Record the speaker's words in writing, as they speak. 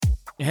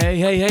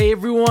Hey,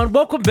 everyone.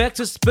 Welcome back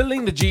to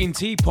Spilling the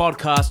G&T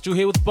podcast. You're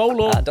here with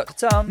Bolo. And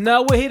Dr. Tom.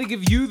 Now, we're here to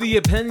give you the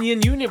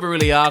opinion you never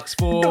really asked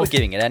for. No, we're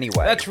giving it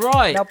anyway. That's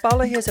right. Now,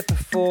 Bolo here's a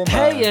performer.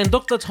 Hey, and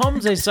Dr.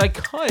 Tom's a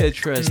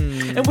psychiatrist.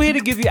 And we're here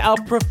to give you our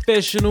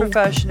professional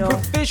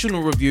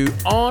review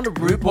on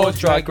RuPaul's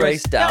Drag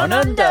Race Down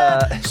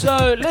Under.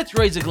 So, let's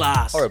raise a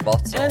glass. Or a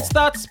bottle. And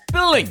start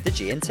spilling. The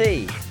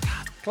G&T.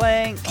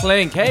 Clink.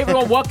 Clink. Hey,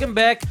 everyone. Welcome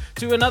back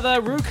to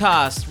another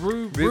RuCast.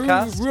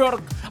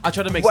 RuCast? I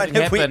tried to make When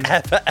something have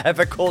happen. we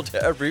ever called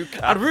it a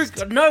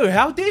RuCast? No,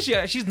 how dare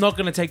she? She's not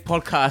going to take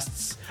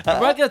podcasts.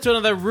 We're going to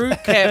another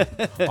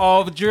recap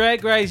of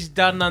Drag Race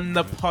Down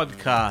Under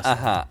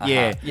podcast.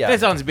 Yeah, that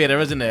sounds better,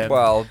 isn't it?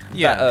 Well,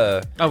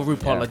 better. I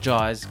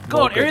apologize.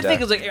 God,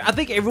 everything is like. I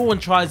think everyone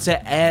tries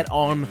to add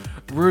on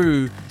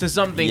Ru to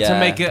something to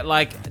make it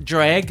like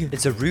drag.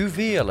 It's a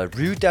reveal, a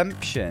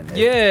redemption.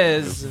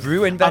 Yes.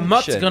 Reinvention. I'm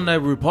not going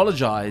to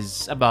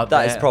apologize about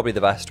that. That is probably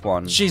the best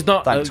one. She's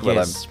not. Thanks,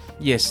 Willem.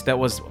 Yes, that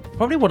was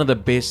probably one of the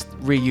best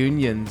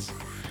reunions.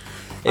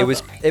 It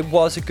was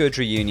a good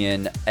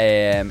reunion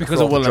because for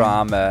of all the Willem.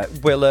 drama.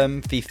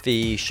 Willem,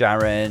 Fifi,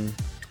 Sharon,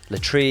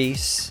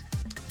 Latrice,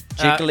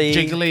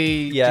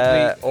 Jiggly.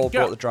 Yeah, all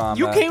brought the drama.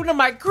 You came to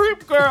my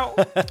crib, girl.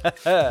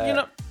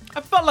 I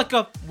felt like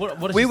a...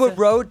 What we were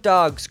road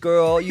dogs,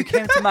 girl. You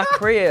came to my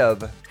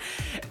crib.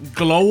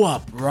 Glow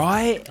up,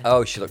 right?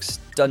 Oh, she looks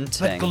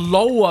stunting. The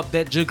glow up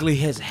that Jiggly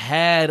has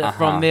had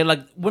from there.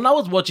 Like, when I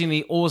was watching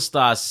the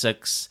All-Star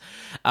 6,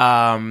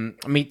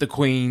 Meet the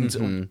Queens,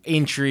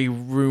 entry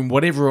room,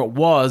 whatever it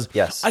was.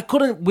 Yes. I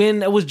couldn't,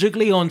 when it was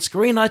Jiggly on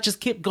screen, I just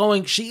kept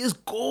going, she is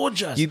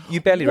gorgeous. You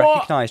barely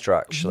recognised her,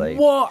 actually.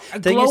 What a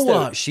Thing glow is,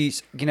 though, up.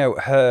 she's,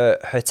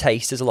 her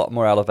taste is a lot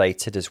more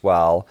elevated as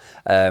well.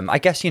 I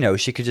guess,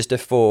 she could just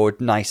afford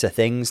nicer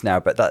things now,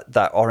 but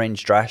that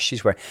orange dress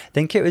she's wearing, I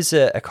think it was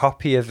a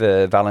copy of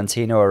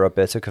Valentino or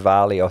Roberto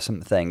Cavalli or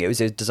something. It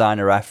was a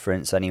designer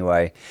reference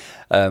anyway.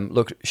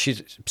 Look,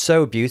 she's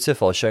so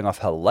beautiful, showing off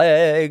her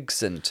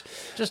legs and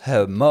just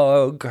her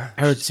mug.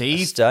 Her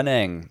teeth.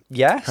 Stunning.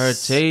 Yes. Her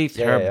teeth,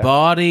 her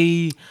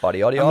body.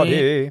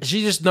 Body.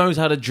 She just knows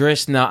how to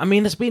dress now. I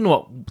mean, it's been,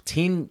 what,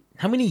 10...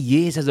 How many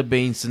years has it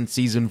been since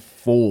season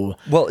 4?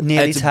 Well,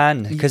 nearly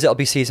 10, because it'll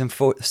be season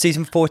 4.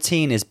 Season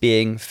 14 is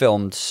being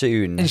filmed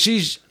soon. And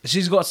she's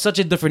got such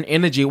a different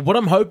energy. What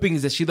I'm hoping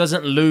is that she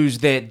doesn't lose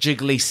that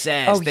Jiggly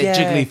sass,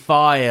 Jiggly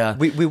fire.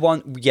 We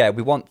want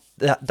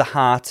the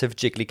heart of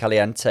Jiggly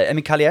Caliente. I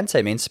mean,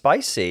 Caliente means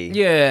spicy.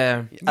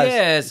 Yeah.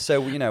 Yes. So,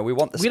 we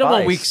want the spice. We don't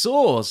want weak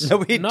sauce. No,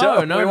 we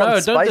don't. No,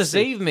 want don't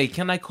deceive me.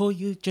 Can I call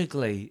you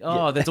Jiggly?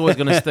 Oh, that's always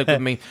going to stick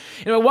with me.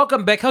 Anyway,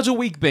 welcome back. How's your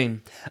week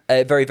been?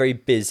 Very, very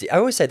busy. I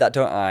always say that,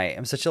 don't I?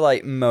 I'm such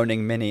a,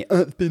 moaning mini.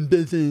 Oh, it's been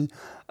busy.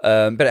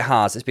 But it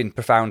has. It's been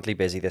profoundly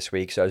busy this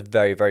week, so I was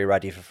very, very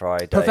ready for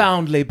Friday.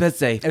 Profoundly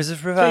busy. It was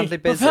profoundly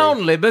busy.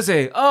 Profoundly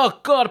busy. Oh,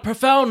 God,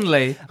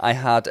 profoundly. I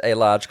had a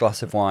large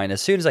glass of wine as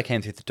soon as I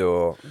came through the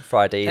door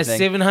Friday evening.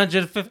 A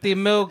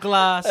 750ml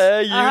glass.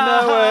 You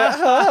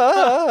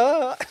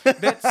know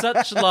it. That's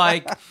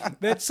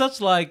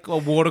such like a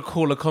water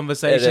cooler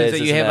conversations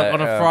that you have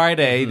on a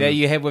Friday that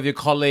you have with your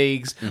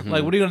colleagues.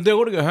 Like, what are you going to do? I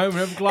want to go home and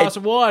have a glass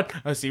of wine.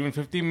 A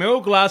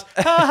 750ml glass.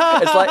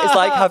 It's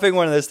like having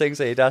one of those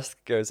things at your desk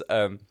goes,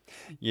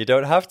 you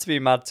don't have to be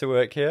mad to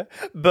work here,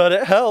 but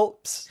it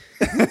helps.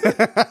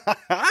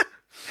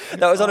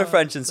 That was on a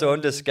French and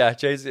Saunders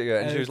sketch ages ago,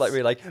 and she was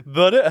really like,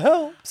 but it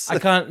helps. I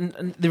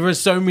can't. There are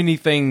so many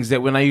things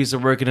that when I used to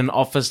work in an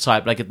office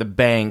type, like at the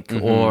bank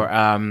or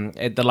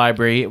at the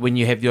library, when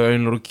you have your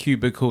own little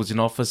cubicles in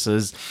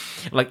offices,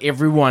 like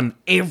every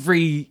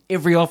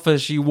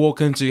office you walk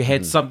into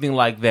had something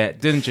like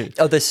that, didn't you?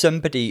 Oh, there's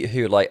somebody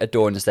who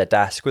adorns their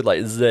desk with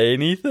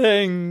zany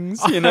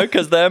things,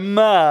 because they're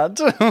mad.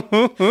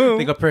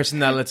 They got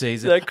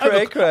personalities. They're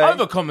cray-cray.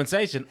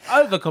 Overcompensation.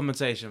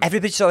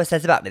 Everybody always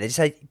says about me. They just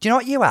say, "Do you know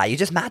what you are? You're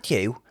just mad,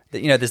 you."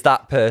 There's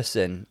that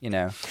person.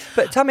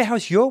 But tell me,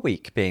 how's your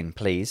week been,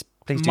 please?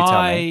 Please do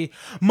tell me.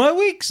 My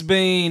week's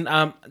been.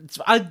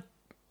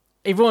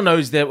 Everyone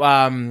knows that.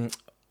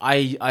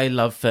 I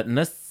love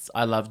fitness.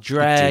 I love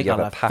drag. I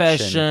love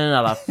fashion. I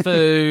love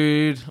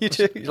food. You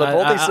do. You love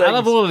all these things. I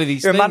love all of these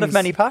things. You're a man of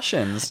many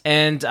passions.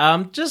 And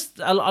just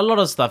a lot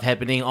of stuff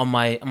happening on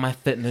my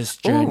fitness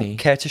journey. Ooh,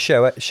 care to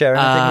share anything with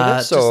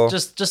us? Or?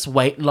 Just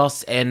weight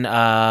loss and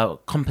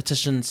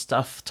competition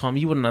stuff, Tom.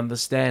 You wouldn't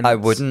understand. I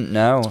wouldn't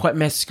know. It's quite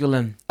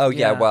masculine. Oh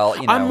yeah, well,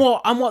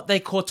 I'm what they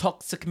call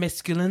toxic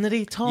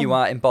masculinity, Tom. You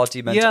are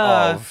embodiment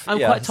of. I'm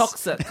quite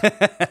toxic.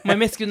 My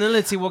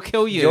masculinity will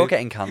kill you. You're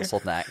getting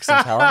cancelled next,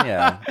 I'm telling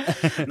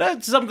you. No,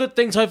 some good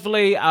things.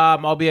 Hopefully,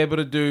 I'll be able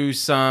to do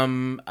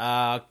some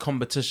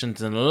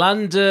competitions in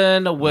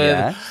London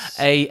with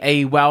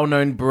a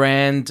well-known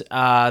brand.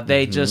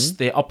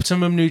 They're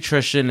Optimum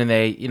Nutrition, and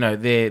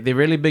they're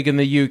really big in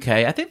the UK.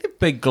 I think they're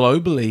big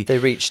globally. They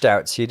reached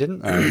out to you,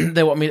 didn't they?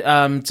 They want me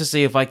to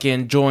see if I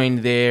can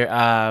join their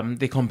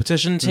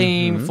competition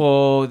team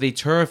for the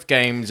Turf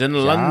Games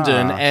in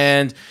London,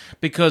 and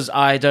because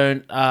I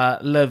don't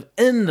live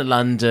in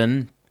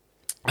London,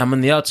 I'm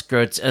in the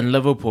outskirts in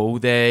Liverpool.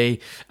 They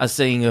are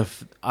seeing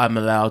if I'm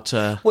allowed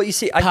to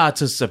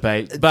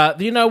participate.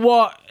 But you know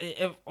what?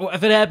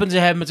 If it happens,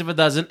 it happens. If it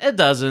doesn't, it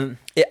doesn't.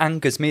 It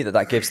angers me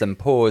that gives them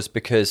pause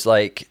because,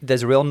 like,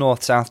 there's a real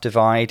north-south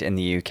divide in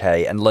the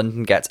UK and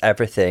London gets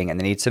everything and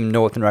they need some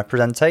northern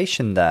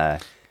representation there.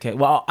 Okay,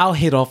 well, our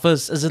head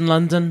office is in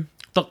London,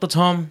 Dr.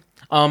 Tom.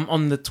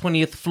 On the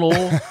 20th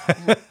floor,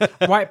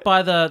 right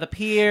by the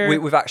pier.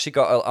 We've actually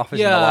got an office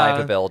in the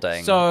Liver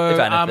building, so, if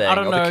anything, I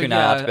don't know, the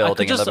Cunard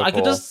building in Liverpool. I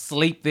could just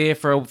sleep there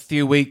for a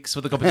few weeks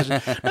for the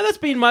competition. No, that's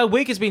been my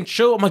week. It's been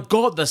chill. Oh my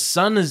God, the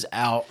sun is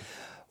out.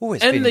 Ooh,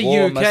 it's in the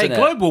warm, UK,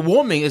 global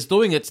warming is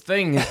doing its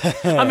thing.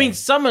 I mean,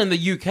 summer in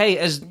the UK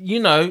is,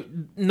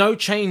 no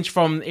change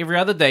from every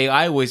other day.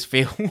 I always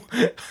feel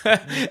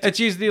it's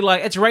usually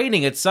like it's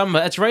raining, it's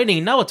summer, it's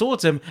raining. No, it's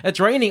autumn. It's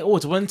raining. Oh,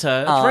 it's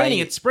winter. It's raining.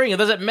 It's spring. It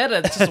doesn't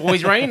matter. It's just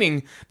always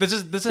raining. This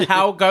is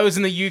how it goes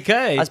in the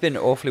UK. It's been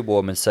an awfully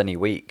warm and sunny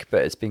week,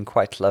 but it's been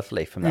quite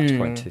lovely from that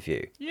point of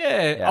view.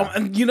 Yeah.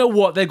 And you know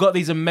what? They've got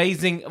these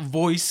amazing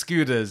voice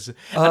scooters, and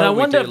I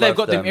wonder if they've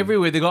got them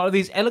everywhere. They've got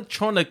these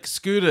electronic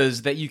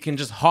scooters that you can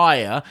just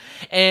hire,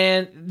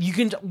 and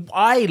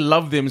I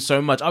love them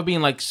so much. I've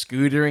been like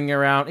scootering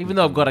around, even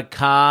though I've got a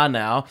car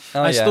now.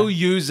 I still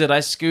use it.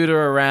 I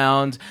scooter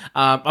around.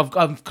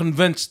 I've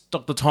convinced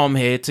Dr. Tom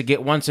here to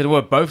get one, so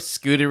we're both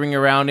scootering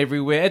around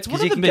everywhere. It's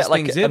one of the best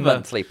things ever. A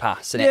monthly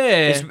pass,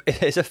 and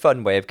it's a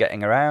fun way of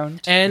getting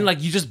around. And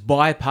like you just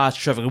bypass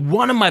traffic.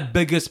 One of my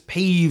biggest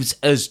peeves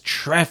is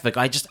traffic.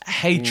 I just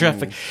hate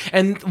traffic,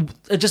 and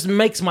it just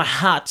makes my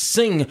heart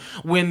sing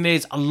when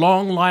there's a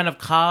long line of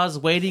cars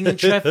waiting in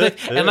traffic.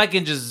 And I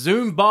can just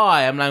zoom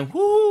by. I'm like,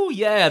 whoo,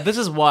 yeah, this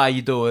is why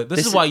you do it.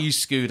 This is why you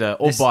scooter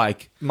or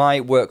bike. My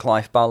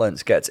work-life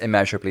balance gets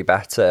immeasurably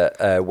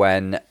better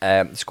when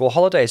school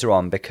holidays are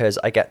on because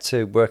I get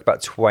to work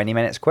about 20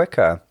 minutes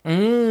quicker.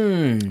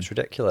 It's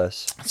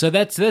ridiculous. So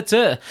that's it.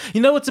 You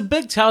know, it's a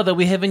big tale that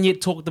we haven't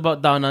yet talked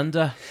about Down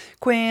Under.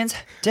 Queens,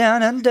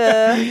 Down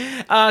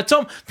Under.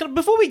 Tom,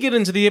 before we get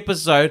into the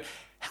episode,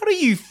 how do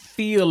you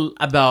feel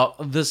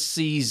about this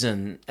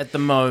season at the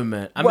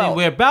moment? I mean,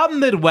 we're about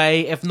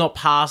midway, if not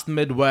past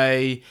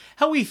midway.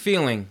 How are we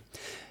feeling?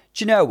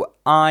 Do you know,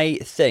 I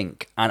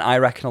think, and I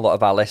reckon a lot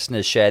of our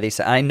listeners share these,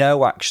 and I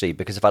know actually,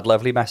 because I've had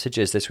lovely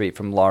messages this week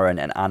from Lauren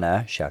and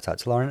Anna, shout out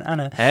to Lauren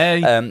and Anna,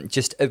 hey,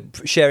 just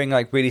sharing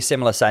like really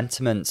similar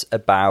sentiments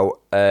about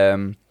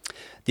the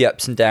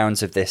ups and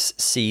downs of this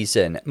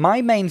season.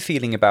 My main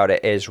feeling about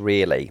it is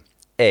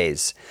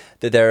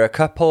that there are a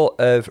couple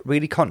of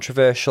really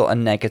controversial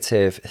and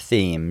negative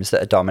themes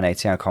that are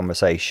dominating our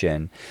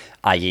conversation,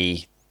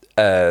 i.e.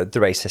 The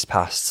racist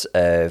pasts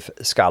of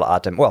Scarlett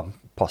Adams, well,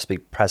 possibly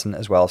present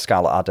as well,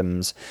 Scarlett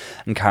Adams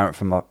and Karen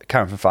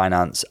from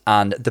Finance,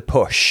 and the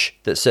push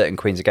that certain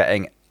queens are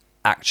getting,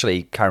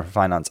 actually Karen from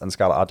Finance and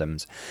Scarlett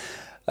Adams.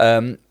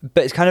 But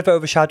it's kind of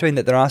overshadowing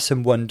that there are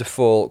some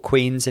wonderful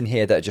queens in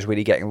here that are just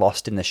really getting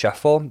lost in the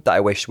shuffle that I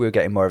wish we were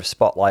getting more of a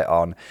spotlight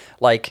on.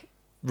 Like,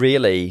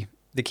 really,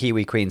 the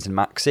Kiwi queens and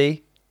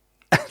Maxi.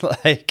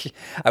 Like,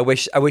 I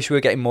wish we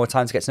were getting more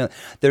time to get to know them.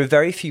 There are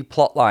very few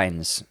plot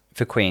lines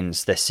for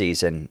queens this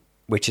season,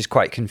 which is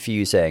quite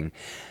confusing.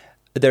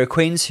 There are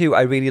queens who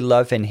I really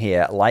love in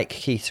here, like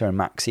Keita and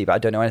Maxi, but I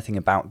don't know anything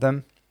about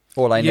them.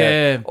 All I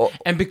know,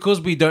 and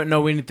because we don't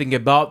know anything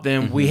about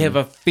them, we have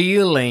a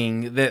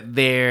feeling that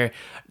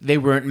they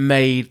weren't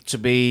made to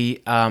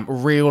be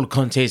real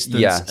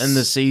contestants in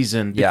the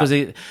season,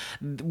 because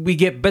we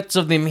get bits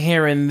of them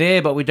here and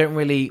there, but we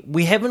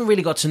haven't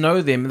really got to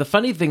know them. The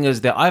funny thing is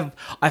that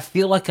I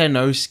feel like I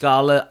know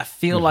Scarlett, I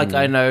feel like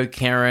I know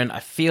Karen, I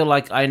feel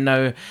like I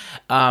know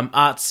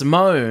Art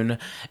Simone,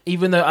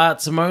 even though Art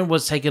Simone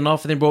was taken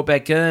off and then brought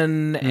back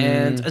in,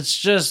 and it's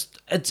just.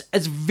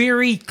 It's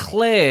very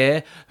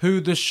clear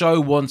who the show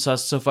wants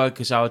us to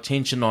focus our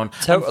attention on.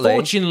 Totally.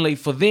 Unfortunately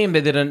for them,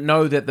 they didn't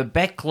know that the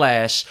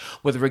backlash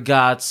with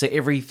regards to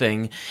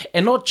everything,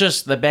 and not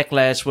just the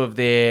backlash with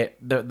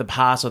the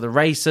past of the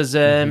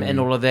racism and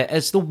all of that,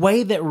 it's the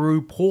way that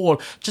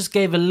RuPaul just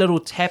gave a little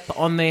tap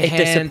on their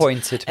hand. It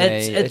disappointed me.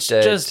 It's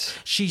just,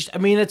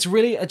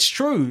 it's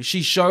true.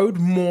 She showed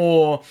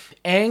more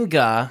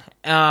anger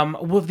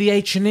with the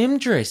H&M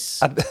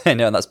dress. I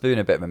know, and that's been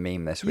a bit of a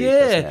meme this week,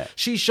 hasn't it?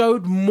 She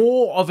showed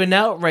more of an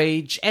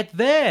outrage at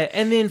that.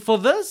 And then for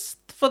this,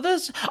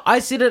 I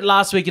said it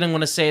last week and I'm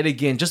going to say it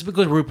again. Just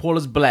because RuPaul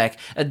is black,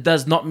 it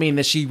does not mean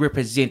that she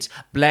represents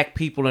black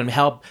people and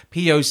how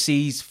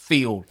POCs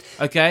feel,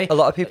 okay? A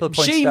lot of people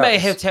point She may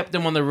have tapped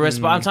them on the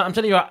wrist, but I'm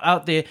telling you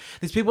out there,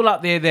 there's people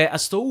out there that are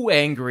still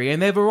angry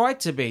and they have a right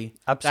to be.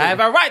 Absolutely. I have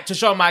a right to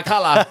show my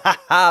colour.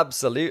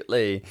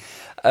 Absolutely.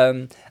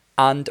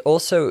 And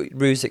also,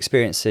 Ru's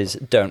experiences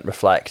don't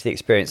reflect the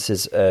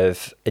experiences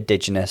of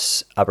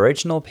Indigenous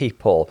Aboriginal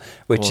people,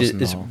 which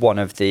is one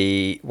of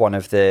the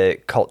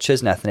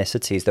cultures and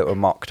ethnicities that were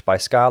mocked by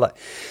Scarlett.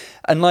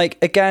 And like,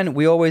 again,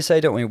 we always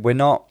say, don't we? We're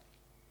not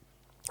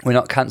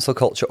cancel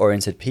culture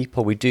oriented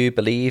people. We do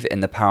believe in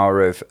the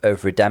power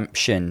of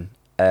redemption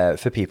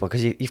for people,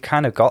 because you've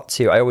kind of got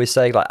to. I always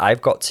say, like,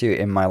 I've got to,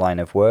 in my line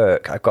of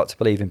work, I've got to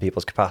believe in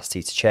people's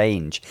capacity to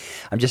change.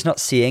 I'm just not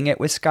seeing it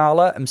with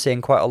Scarlett. I'm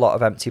seeing quite a lot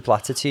of empty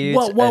platitudes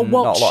and not a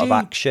lot of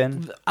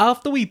action.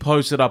 After we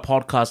posted our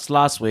podcast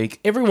last week,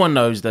 everyone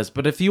knows this,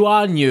 but if you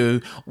are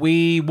new,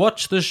 we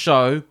watched the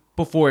show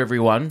before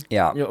everyone,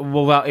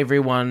 without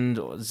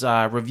everyone's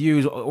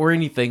reviews or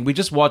anything. We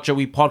just watch it,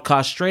 we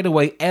podcast straight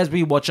away as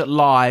we watch it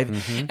live,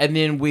 and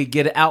then we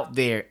get it out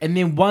there. And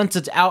then once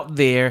it's out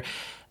there,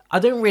 I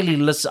don't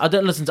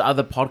listen to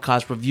other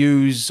podcast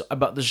reviews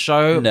about the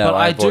show, but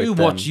I do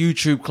watch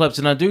YouTube clips,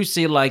 and I do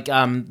see like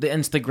the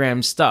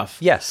Instagram stuff.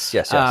 Yes.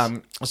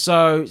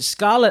 So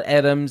Scarlett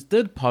Adams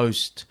did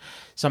post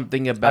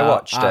something about. I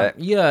watched it.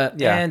 Yeah,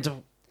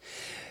 and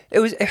it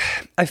was.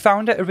 I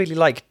found it a really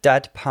like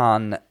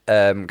deadpan,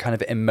 kind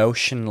of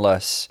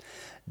emotionless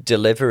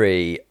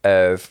delivery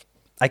of.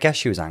 I guess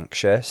she was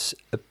anxious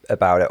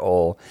about it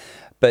all,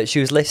 but she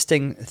was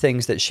listing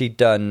things that she'd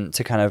done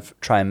to kind of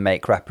try and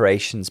make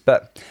reparations.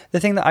 But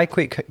the thing that I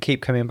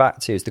keep coming back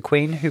to is the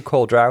Queen who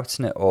called her out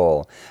in it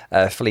all,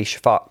 Felicia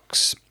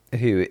Fox,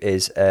 who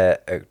is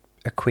a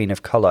Queen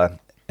of Colour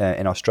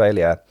in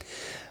Australia.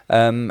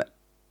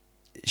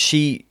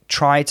 She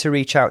tried to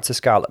reach out to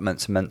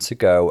Scarlett months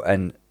ago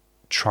and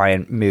try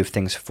and move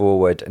things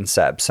forward and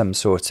set up some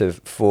sort of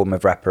form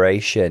of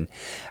reparation,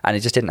 and it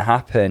just didn't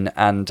happen.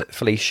 And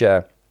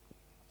Felicia,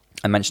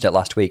 I mentioned it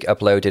last week,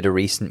 uploaded a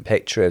recent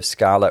picture of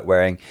Scarlett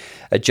wearing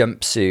a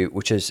jumpsuit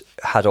which has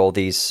had all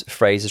these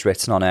phrases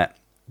written on it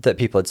that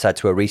people had said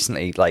to her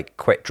recently, like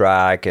quit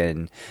drag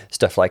and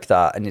stuff like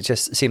that, and it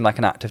just seemed like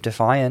an act of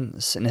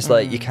defiance. And it's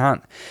like, you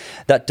can't,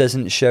 that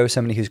doesn't show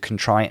somebody who's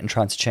contrite and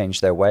trying to change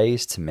their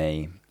ways to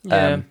me.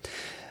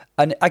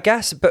 And I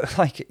guess, but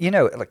like, you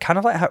know, like kind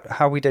of like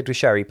how we did with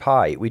Sherry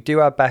Pie, we do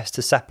our best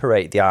to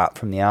separate the art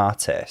from the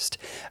artist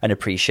and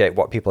appreciate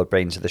what people are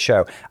bringing to the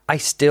show. I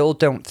still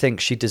don't think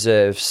she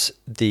deserves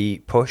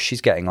the push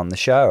she's getting on the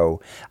show.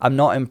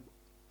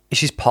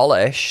 She's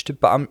polished,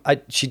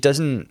 but she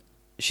doesn't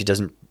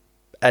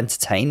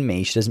entertain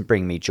me. She doesn't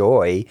bring me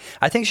joy.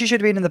 I think she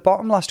should have been in the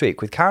bottom last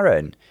week with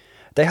Karen.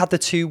 They had the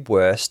two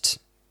worst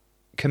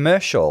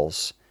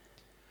commercials.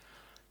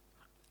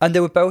 And they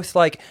were both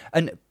like,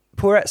 and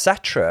poor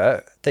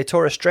etc. They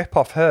tore a strip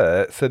off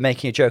her for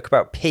making a joke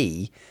about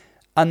pee,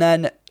 and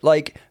then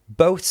like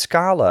both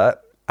Scarlett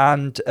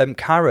and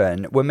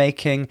Karen were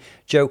making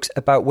jokes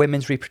about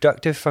women's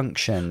reproductive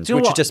functions,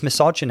 which are just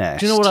misogynist.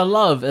 Do you know what I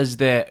love is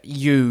that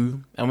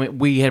you, and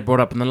we had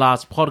brought up in the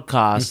last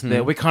podcast,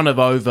 that we're kind of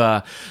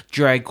over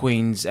drag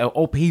queens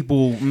or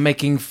people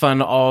making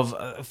fun of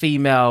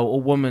female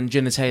or woman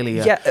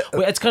genitalia. Yeah.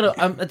 It's kind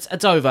of,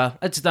 it's over.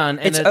 It's done.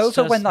 And it's over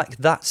just when like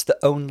that's the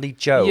only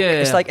joke. Yeah.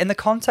 It's like in the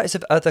context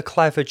of other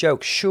clever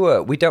jokes,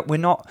 sure, we're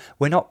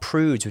not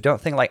prudes. We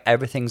don't think like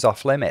everything's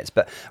off limits.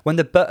 But when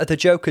the butt of the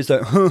joke is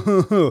like,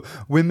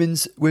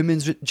 women's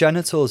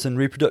genitals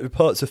and reproductive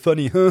parts are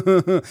funny.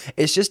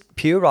 It's just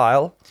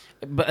puerile.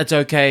 But it's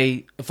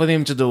okay for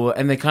them to do it,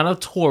 and they kind of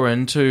tore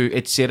into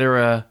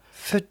etc.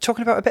 For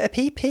talking about a bit of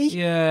pee-pee?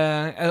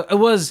 Yeah, it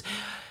was.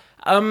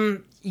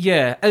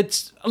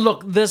 It's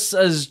look. This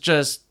is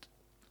just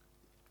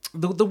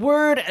the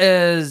word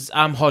is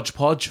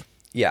hodgepodge.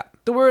 Yeah.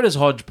 The word is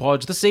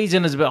hodgepodge. The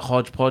season is a bit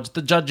hodgepodge.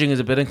 The judging is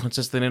a bit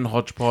inconsistent in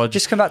hodgepodge.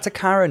 Just come back to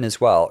Karen as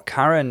well.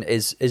 Karen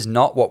is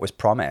not what was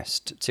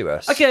promised to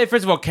us. Okay,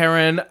 first of all,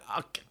 Karen,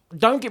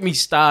 don't get me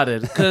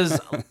started,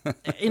 because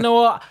you know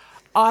what?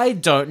 I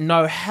don't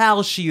know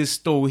how she is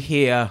still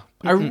here.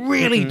 I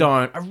really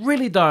don't.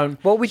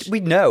 Well, we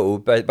know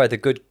by the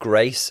good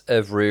grace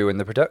of Rue and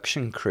the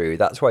production crew,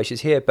 that's why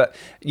she's here. But,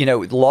 you know,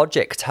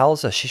 logic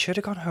tells us she should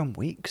have gone home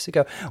weeks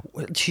ago.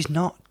 She's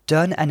not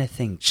done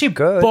anything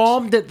good.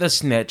 Bombed at the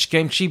Snatch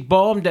Game. She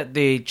bombed at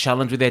the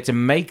challenge where they had to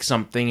make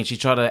something, and she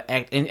tried to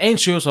act. And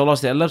she also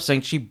lost that lip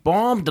sync. She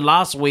bombed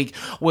last week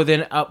with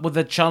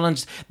a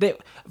challenge that,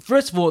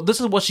 first of all,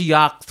 this is what she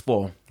asked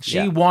for.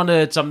 She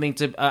wanted something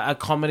a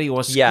comedy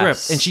or a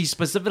script, and she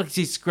specifically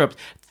said script.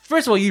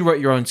 First of all, you wrote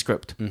your own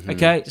script,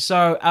 okay?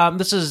 So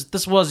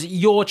this was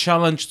your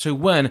challenge to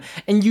win,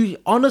 and you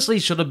honestly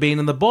should have been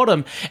in the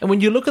bottom. And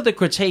when you look at the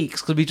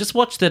critiques, because we just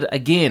watched it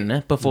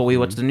again before we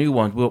watched the new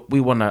one,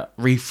 we want to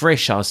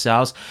refresh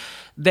ourselves.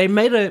 They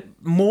made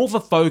more of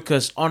a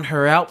focus on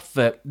her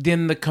outfit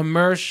than the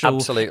commercial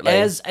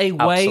as a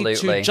way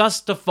to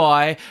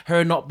justify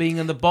her not being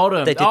in the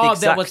bottom. They did the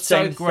exact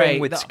same thing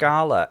with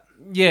Scarlett.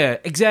 Yeah,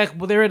 exactly.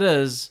 Well, there it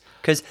is.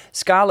 Because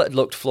Scarlett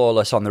looked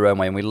flawless on the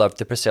runway, and we loved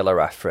the Priscilla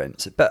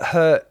reference, but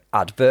her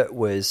advert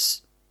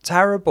was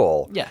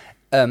terrible. Yeah.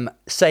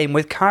 Same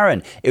with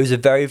Karen. It was a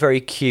very,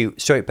 very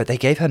cute story, but they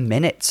gave her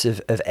minutes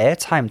of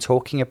airtime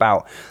talking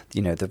about,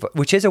 you know,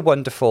 which is a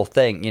wonderful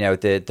thing, you know,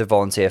 the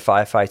volunteer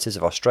firefighters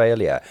of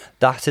Australia.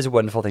 That is a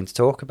wonderful thing to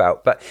talk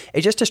about, but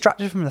it just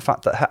distracted from the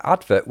fact that her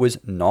advert was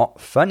not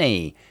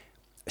funny.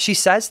 she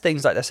says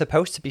things like they're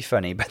supposed to be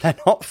funny, but they're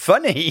not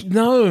funny.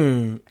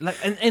 No, like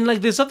and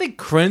like there's something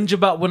cringe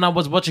about when I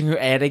was watching her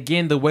ad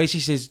again, the way she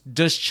says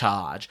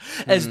discharge,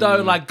 as though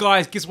like,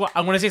 guys, guess what?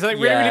 I'm gonna say something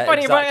really, really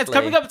funny, right? It's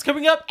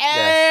coming up,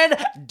 and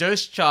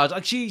discharge.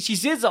 Like she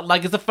says it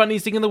like it's the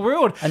funniest thing in the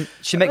world, and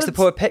she makes the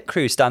poor pit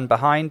crew stand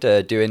behind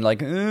her doing like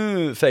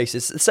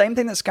faces. The same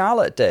thing that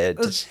Scarlett did.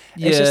 It's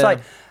just like.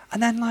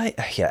 And then,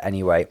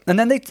 anyway. And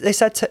then they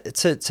said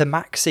to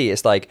Maxie,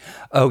 it's like,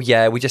 oh,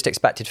 yeah, we just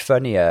expected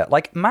funnier.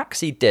 Like,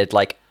 Maxie did,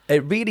 like, a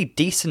really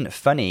decent,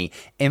 funny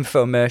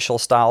infomercial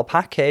style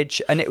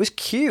package, and it was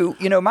cute.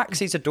 You know,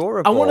 Maxie's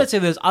adorable. I want to say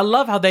this. I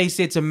love how they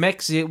said to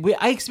Maxie,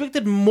 I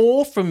expected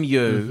more from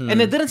you. And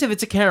they didn't say that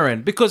to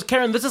Karen, because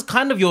Karen, this is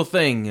kind of your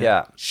thing.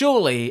 Yeah.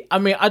 Surely. I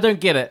mean, I don't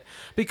get it.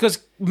 Because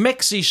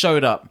Maxie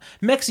showed up.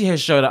 Maxie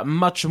has showed up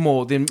much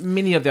more than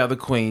many of the other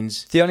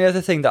queens. The only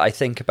other thing that I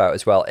think about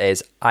as well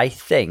is I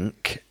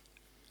think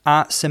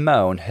Art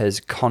Simone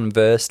has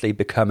conversely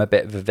become a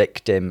bit of a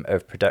victim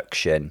of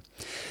production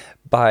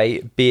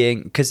by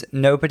being, because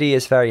nobody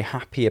is very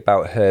happy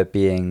about her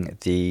being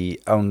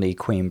the only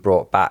queen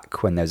brought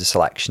back when there's a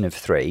selection of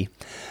 3.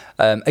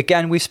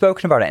 Again, we've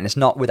spoken about it, and it's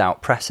not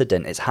without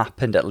precedent. It's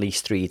happened at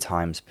least 3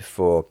 times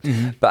before.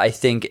 But I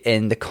think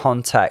in the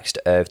context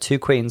of 2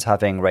 queens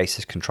having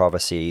racist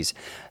controversies,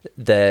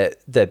 there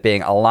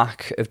being a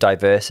lack of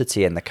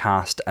diversity in the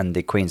cast and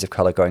the queens of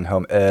colour going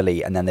home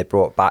early, and then they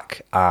brought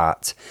back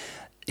Art.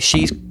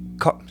 Hit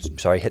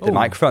the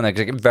microphone there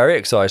because I get very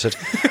excited.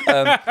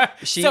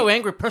 So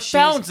angry,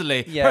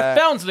 profoundly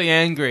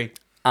angry.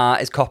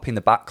 Art is copying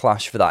the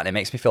backlash for that, and it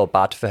makes me feel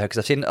bad for her because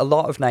I've seen a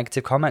lot of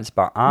negative comments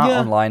about Art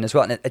online as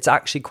well, and it's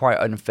actually quite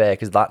unfair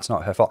because that's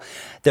not her fault.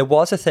 There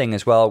was a thing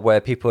as well where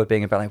people were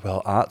being a bit like,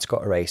 well, Art's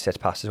got a racist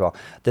past as well.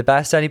 The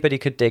best anybody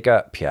could dig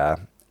up,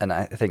 and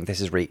I think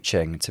this is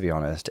reaching, to be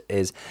honest,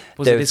 is...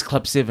 Was it this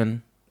Club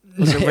 7?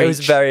 It was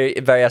very,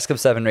 very S Club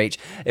 7 reach.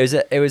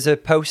 It was a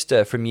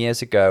poster from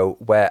years ago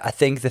where I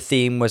think the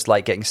theme was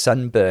like getting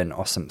sunburn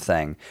or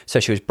something.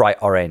 So she was bright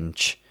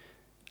orange.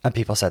 And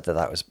people said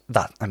that was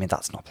that. I mean,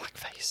 that's not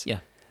blackface. Yeah.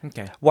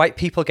 Okay. White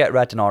people get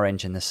red and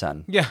orange in the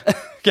sun. Yeah.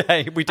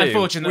 Okay, we do.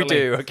 Unfortunately. We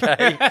do,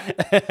 okay.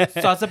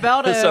 So that's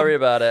about it. Sorry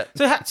about it.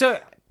 So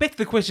back to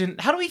the question,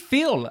 how do we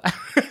feel?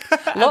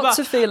 Lots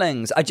of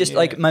feelings. I just,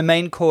 like, my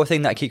main core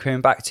thing that I keep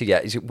coming back to,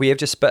 is we have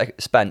just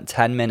spent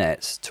 10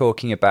 minutes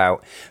talking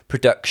about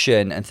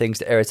production and things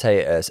that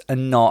irritate us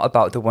and not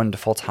about the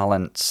wonderful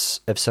talents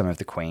of some of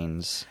the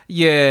queens.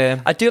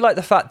 Yeah. I do like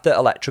the fact that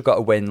Elektra got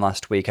a win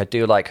last week. I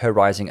do like her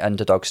rising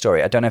underdog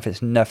story. I don't know if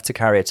it's enough to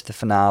carry her to the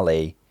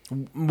finale.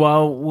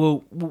 Well,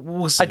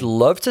 we'll see. I'd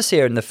love to see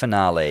her in the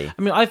finale.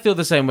 I mean, I feel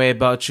the same way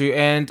about you.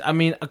 And I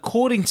mean,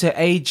 according to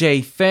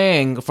AJ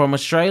Fang from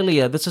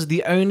Australia, this is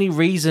the only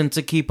reason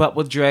to keep up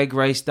with Drag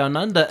Race Down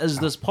Under is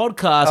this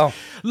podcast.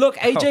 Look,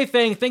 AJ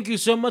Fang, thank you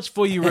so much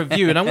for your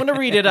review. And I'm going to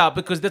read it out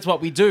because that's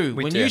what we do.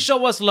 When you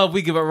show us love,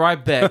 we give it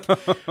right back.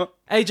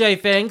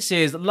 AJ Fang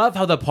says, love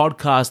how the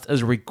podcast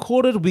is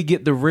recorded. We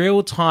get the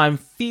real-time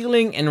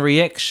feeling and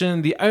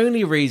reaction. The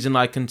only reason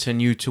I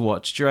continue to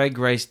watch Drag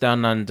Race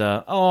Down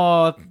Under.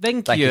 Oh, thank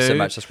you. Thank you so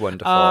much. That's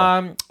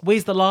wonderful.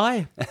 Where's the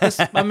lie?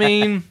 I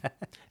mean,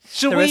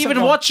 should we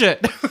even watch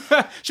it?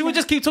 Should we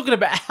just keep talking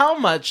about how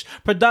much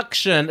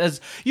production is...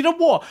 You know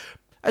what?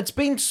 It's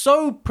been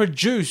so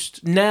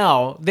produced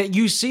now that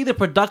you see the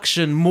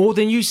production more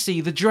than you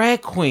see the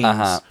drag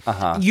queens.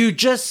 You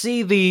just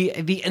see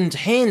the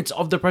intent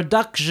of the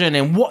production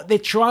and what they're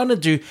trying to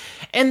do.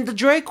 And the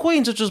drag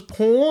queens are just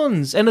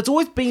pawns. And it's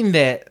always been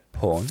that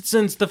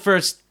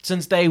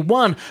since day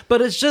one.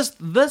 But it's just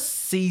this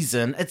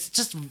season,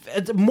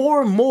 it's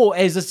more and more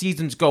as the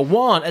seasons go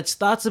on, it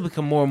starts to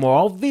become more and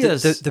more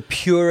obvious. The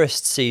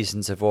purest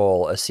seasons of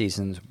all are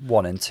seasons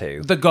 1 and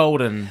 2. The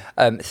golden.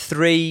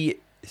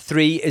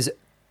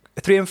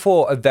 3 and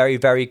 4 are very,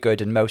 very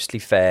good and mostly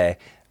fair.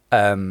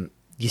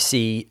 You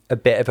see a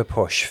bit of a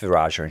push for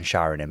Raja and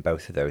Sharon in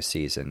both of those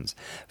seasons.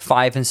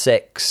 5 and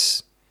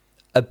 6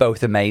 are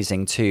both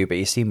amazing too, but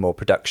you see more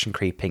production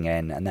creeping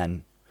in, and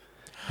then,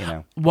 you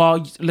know.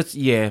 Well,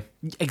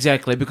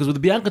 exactly. Because with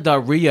Bianca Del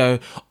Rio,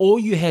 all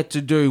you had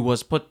to do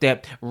was put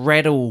that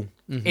rattle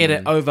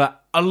edit over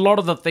a lot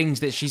of the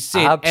things that she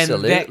said.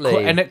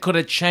 Absolutely. And it could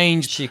have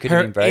changed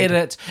her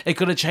edit. It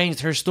could have changed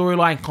her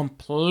storyline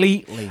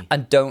completely.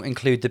 And don't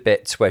include the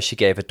bits where she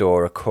gave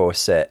Adora a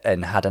corset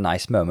and had a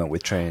nice moment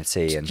with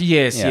Trinity. And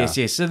yes.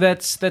 So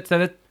that's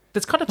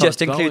kind of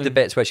just include the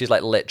bits where she's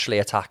like literally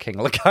attacking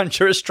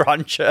Lacandra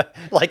Estranja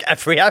like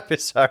every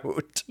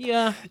episode.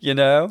 Yeah. You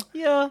know?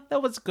 Yeah,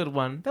 that was a good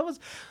one.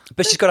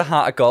 But she's got a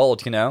heart of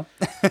gold, you know?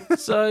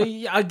 So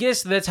I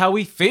guess that's how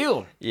we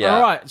feel. Yeah.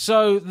 All right.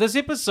 So this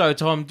episode,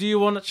 Tom, do you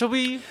want to... Should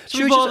we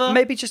bother?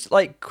 Maybe just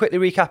like quickly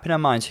recap in our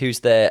minds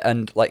who's there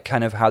and like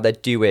kind of how they're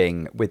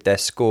doing with their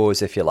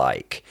scores, if you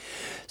like.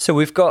 So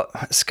we've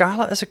got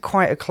Scarlett as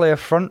quite a clear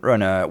front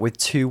runner with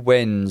 2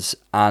 wins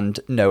and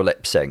no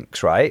lip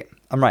syncs, right?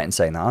 I'm right in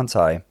saying that, aren't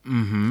I?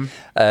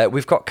 Mm-hmm.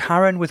 We've got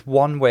Karen with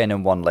 1 win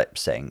and 1 lip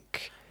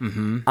sync.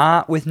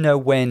 with no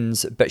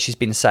wins, but she's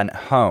been sent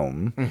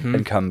home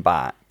and come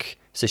back.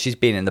 So she's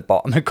been in the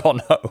bottom and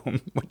gone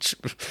home. Which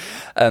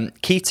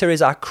Keita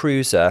is our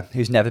cruiser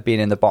who's never been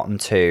in the bottom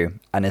two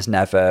and has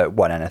never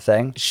won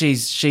anything.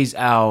 She's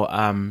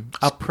our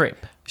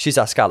prep. She's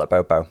our Scarlet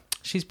Bobo.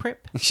 She's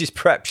prep. She's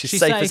prep. She's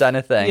safe as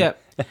anything.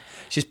 Yep.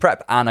 She's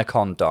prep and a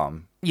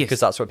condom. Yes. Because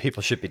that's what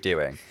people should be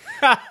doing.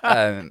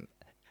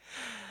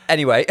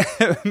 Anyway,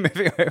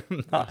 moving away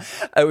from that.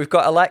 We've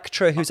got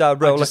Electra, who's our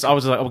roller... I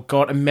was like, oh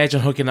God,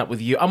 imagine hooking up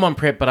with you. I'm on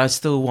prep, but I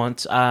still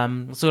want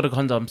sort of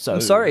condom. So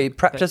I'm sorry,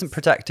 prep doesn't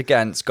protect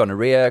against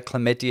gonorrhea,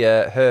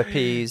 chlamydia,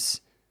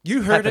 herpes...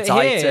 You heard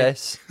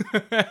hepatitis.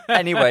 It here.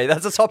 Anyway,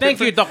 that's a topic. Thank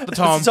you, Dr.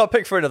 Tom. That's a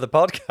topic for another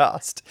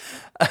podcast.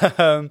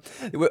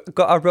 We've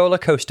got our roller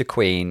coaster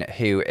queen,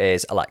 who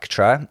is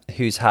Electra,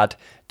 who's had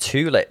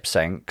 2 lip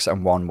syncs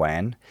and 1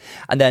 win.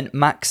 And then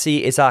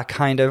Maxi is our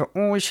kind of,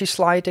 she's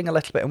sliding a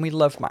little bit, and we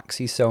love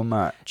Maxi so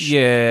much.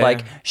 Yeah,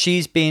 like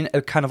she's been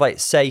a kind of like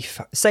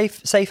safe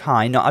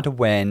high, not had a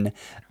win,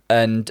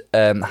 and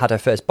had her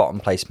first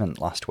bottom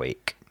placement last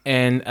week.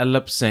 And a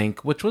lip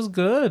sync, which was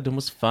good and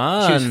was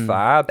fun. She was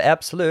fab,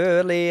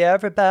 absolutely,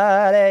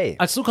 everybody.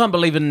 I still can't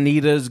believe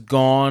Anita's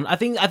gone. I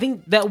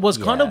think that was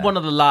kind of one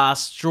of the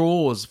last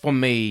straws for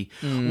me,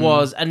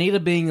 was Anita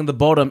being in the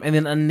bottom and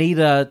then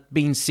Anita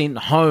being sent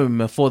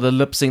home for the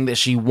lip sync that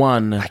she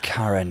won. Like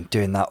Karen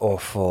doing that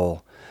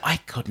awful... I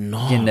could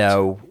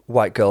not.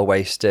 White girl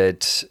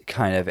wasted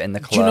kind of in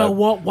the club. Do you know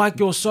what? White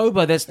girl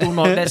sober, that is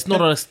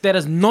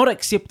not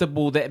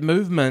acceptable, that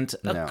movement.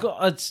 No.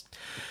 God,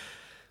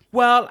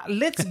 well,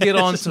 let's get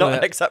on to it. It's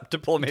not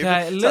acceptable movement.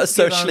 Okay, it's not a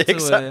socially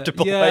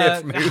acceptable way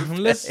of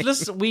moving.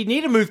 We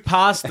need to move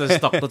past this,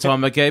 Dr.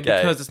 Tom, okay?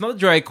 Because it's not the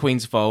drag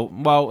queen's fault.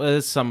 Well, it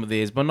is some of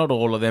theirs, but not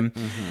all of them.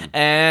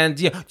 And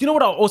yeah, you know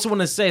what I also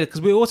want to say? Because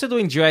we're also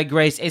doing Drag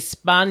Race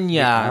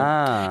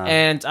España.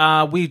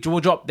 And we will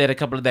drop that a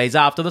couple of days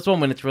after this one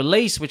when it's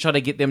released. We try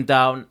to get them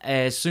down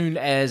as soon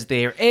as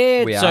they're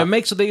aired. So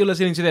make sure that you're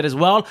listening to that as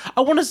well.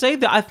 I want to say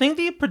that I think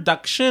the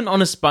production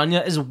on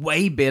España is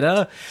way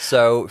better.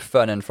 So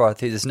fun and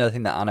there's another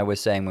thing that Anna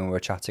was saying when we were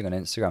chatting on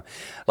Instagram.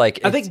 Like,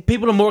 I think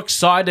people are more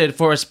excited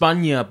for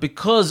España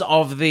because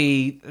of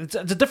the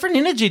different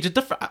energy. It's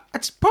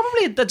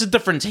a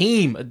different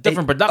team, a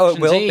different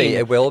production team.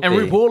 It will be. And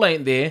RuPaul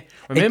ain't there.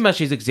 Remember,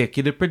 she's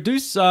executive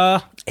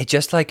producer. It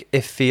just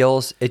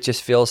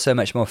feels so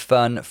much more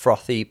fun,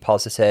 frothy,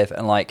 positive,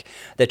 and like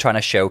they're trying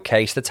to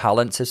showcase the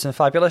talents of some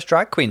fabulous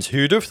drag queens.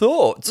 Who'd have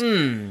thought?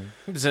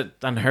 Is it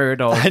unheard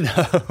of? I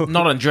know.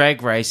 Not on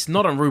Drag Race.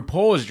 Not on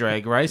RuPaul's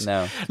Drag Race.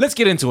 No. Let's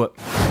get into it.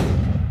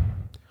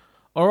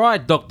 All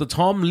right, Dr.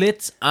 Tom,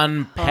 let's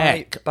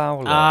unpack.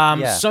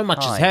 Hi, so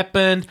much has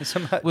happened. So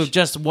much. We've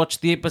just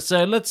watched the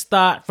episode. Let's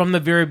start from the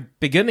very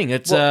beginning.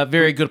 It's a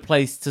very good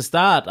place to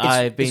start,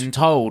 I've been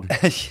told.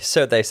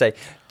 So they say.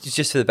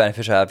 Just for the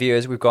benefit of our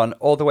viewers, we've gone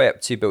all the way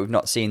up to, but we've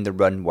not seen the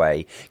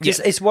runway.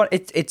 It's one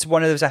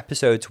of those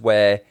episodes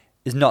where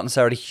there's not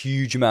necessarily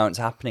huge amounts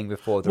happening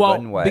before the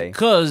runway.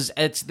 Because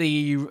it's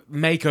the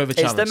makeover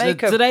challenge. The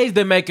makeover. Today's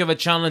the makeover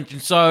challenge,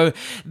 and so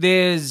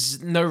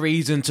there's no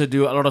reason to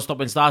do a lot of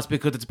stop and starts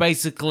because it's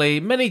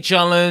basically mini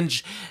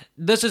challenge.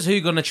 This is who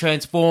you're going to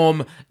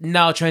transform.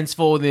 Now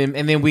transform them,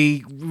 and then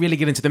we really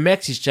get into the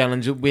Maxis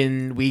challenge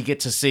when we get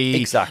to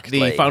see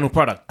the final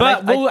product.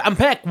 But we'll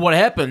unpack what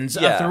happens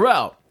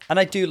throughout. And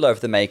I do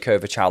love the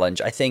makeover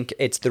challenge. I think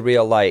it's the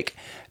real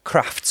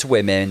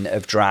craftswomen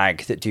of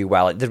drag that do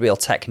well, the real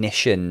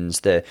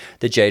technicians, the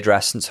Jade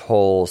Essence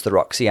Halls, the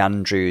Roxy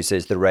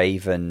Andrewses, the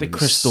Ravens, the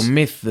Crystal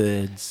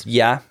Methods.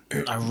 Yeah,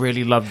 I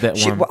really love that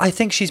one. I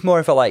think she's more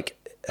of a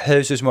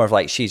hers was more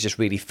of she's just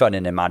really fun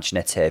and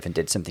imaginative and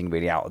did something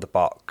really out of the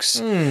box.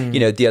 You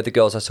know, the other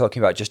girls are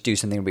talking about just do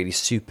something really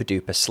super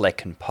duper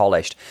slick and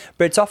polished,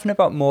 but it's often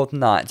about more than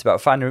that. It's about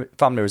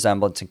family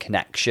resemblance and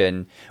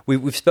connection.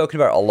 We've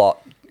spoken about it a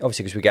lot,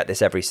 obviously, because we get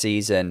this every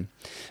season,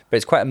 but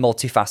it's quite a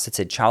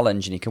multifaceted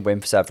challenge and you can win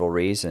for several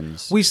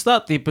reasons. We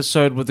start the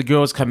episode with the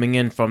girls coming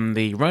in from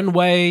the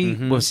runway.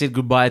 We've said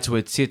goodbye to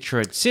etc,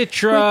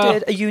 etc. We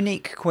did. A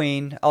unique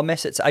queen. I'll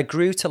miss it. I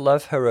grew to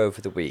love her over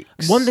the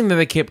weeks. One thing that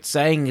they kept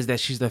saying is that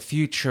she's the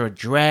future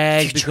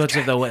drag because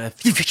of the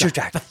future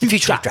drag. The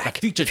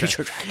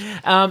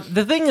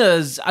thing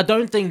is, I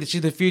don't think that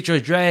she's the future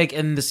drag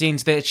in the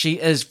sense that she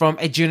is from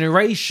a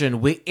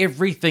generation where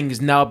everything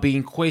is now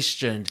being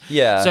questioned.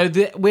 Yeah. So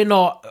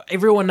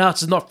everyone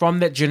else is not from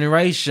that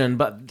generation,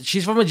 but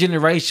she's from a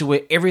generation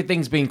where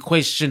everything's being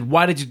questioned.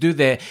 Why did you do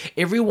that?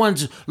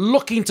 Everyone's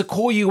looking to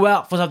call you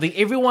out for something.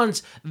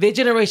 Their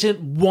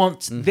generation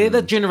wants, they're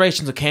the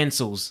generations of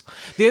cancels.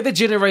 They're the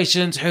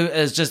generations who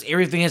is just,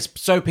 everything is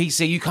so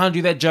PC. You can't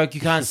do that joke.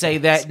 You can't say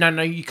that.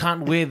 No, you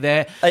can't wear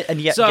that. And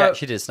yet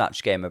she did a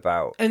Snatch game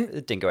about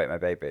Dingo ate my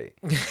baby.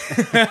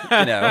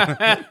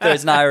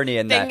 There's an irony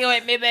in that. Dingo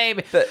ate my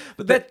baby. But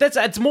that's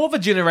it's more of a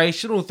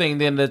generational thing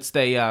than it's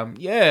the,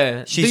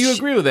 Yeah. Do you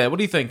agree with that? What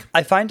do you think?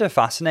 I find her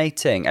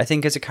fascinating. I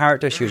think as a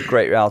character, she was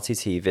great reality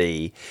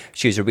TV.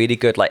 She was a really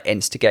good like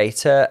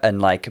instigator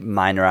and like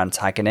minor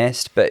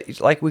antagonist.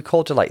 But like we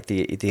called her like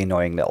the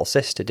annoying little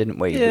sister, didn't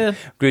we? Yeah. We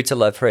grew to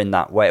love her in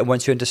that way. And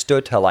once you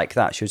understood her like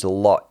that, she was a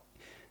lot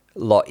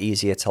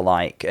easier to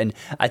like. And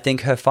I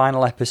think her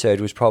final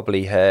episode was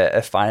probably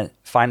her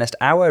finest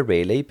hour,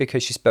 really,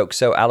 because she spoke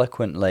so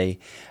eloquently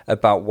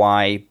about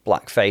why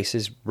blackface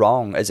is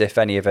wrong, as if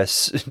any of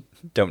us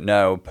don't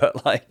know.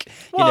 But like,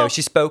 you know,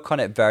 she spoke on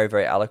it very,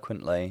 very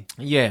eloquently.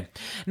 Yeah.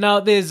 Now,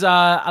 there's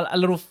a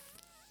little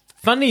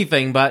funny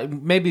thing, but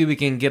maybe we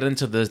can get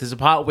into this. There's a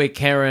part where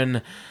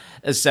Karen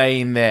is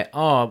saying that,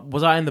 oh,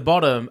 was I in the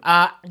bottom?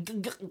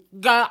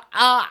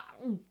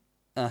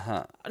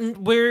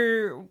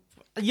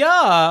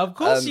 Yeah, of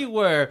course you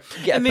were.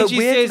 Yeah, and then but she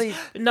weirdly... says,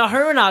 now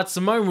her and Art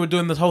Simone were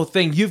doing this whole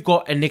thing. You've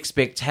got an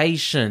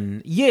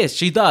expectation. Yes,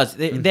 she does.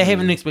 They have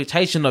an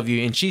expectation of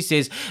you. And she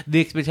says,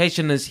 the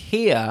expectation is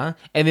here,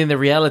 and then the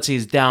reality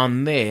is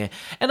down there.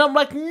 And I'm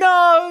like,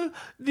 no,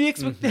 the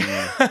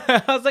expectation...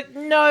 I was like,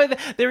 no,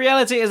 the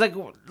reality is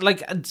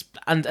like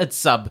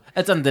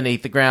it's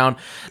underneath the ground.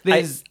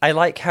 I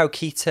like how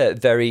Keita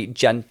very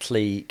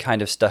gently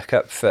kind of stuck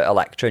up for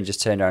Elektra and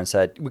just turned around and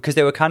said, because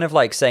they were kind of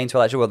like saying to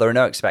Elektra, well, there are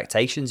no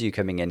expectations you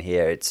coming in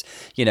here. It's,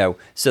 you know,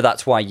 so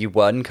that's why you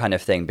won kind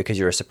of thing, because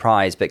you're a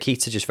surprise. But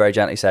Keita just very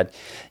gently said,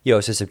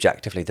 yours is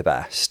objectively the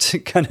best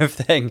kind of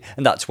thing.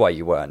 And that's why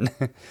you won.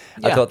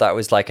 I thought that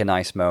was like a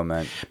nice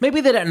moment. Maybe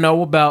they don't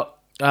know about,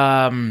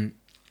 what's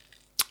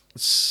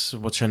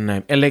her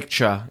name?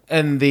 Elektra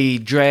in the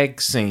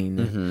drag scene.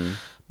 Mm-hmm.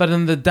 But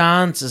in the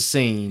dance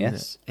scene,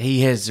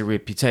 he has a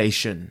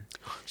reputation.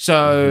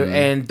 So,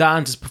 and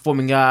dance is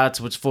performing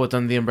arts, which falls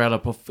under the umbrella,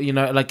 you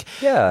know, like,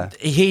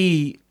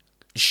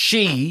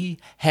 she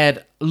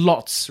had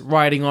lots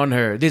riding on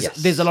her.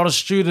 There's a lot of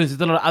students,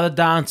 there's a lot of other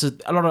dancers,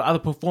 a lot of other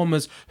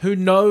performers who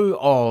know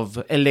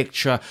of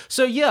Elektra.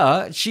 So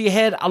yeah, she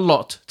had a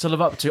lot to live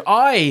up to.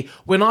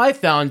 When I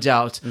found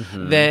out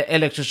that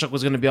Elektra Shock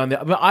was going to be on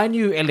there, I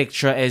knew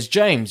Elektra as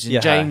James.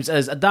 James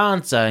is a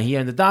dancer. He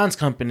owned a dance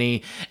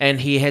company,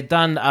 and he had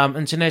done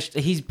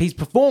international. He's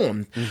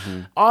performed.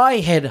 I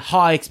had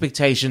high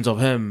expectations of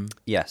him.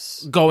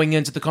 Yes, going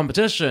into the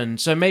competition.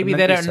 So maybe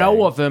they don't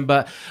know of him,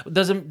 but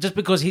doesn't just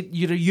because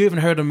you haven't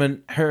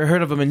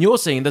heard of him in your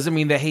scene doesn't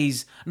mean that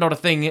he's not a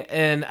thing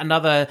in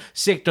another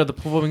sector of the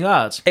performing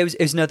arts. It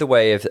was another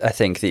way of, I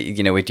think, that,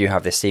 you know, we do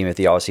have this theme of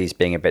the Aussies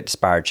being a bit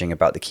disparaging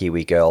about the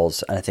Kiwi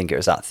girls, and I think it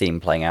was that theme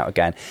playing out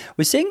again.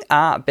 We're seeing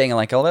Art being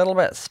like a little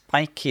bit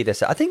spiky.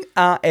 I think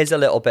Art is a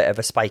little bit of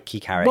a spiky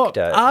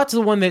character. Well, Art's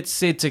the one that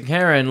said to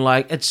Karen,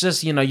 like, it's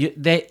just, you know,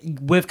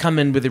 we've come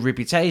in with a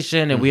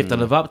reputation and we have to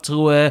live up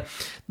to it.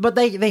 But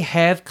they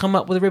have come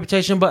up with a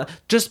reputation, but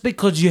just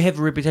because you have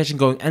a reputation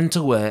going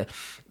into it,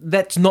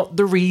 that's not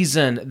the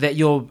reason that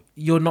you're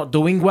not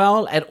doing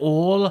well at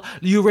all.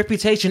 Your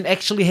reputation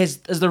actually is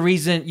the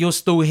reason you're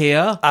still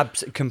here.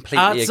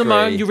 Completely agree.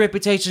 Simone, your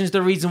reputation is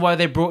the reason why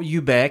they brought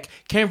you back.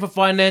 Karen for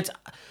Finance,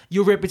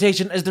 your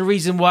reputation is the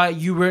reason why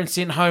you weren't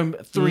sent home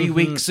 3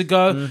 weeks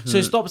ago. So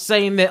stop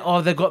saying that,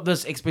 oh, they got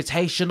this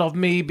expectation of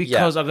me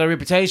because of their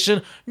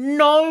reputation.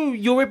 No,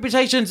 your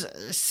reputation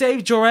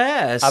saved your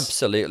ass.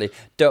 Absolutely.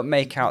 Don't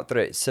make out that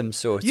it's some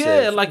sort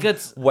of like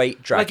it's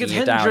weight dragging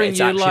you down. It's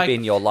actually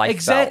been your life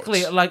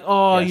exactly. belt. Like,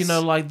 you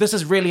know, like, this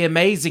is really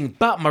amazing,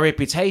 but my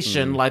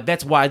reputation, like,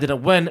 that's why I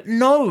didn't win.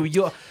 No,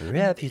 your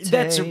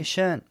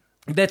reputation.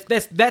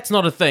 That's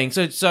not a thing.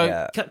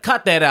 So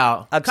cut that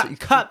out. Absolutely.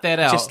 Cut that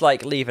out. Just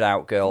like leave it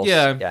out, girls.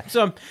 Yeah.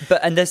 So,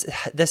 and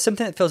there's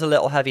something that feels a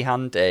little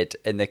heavy-handed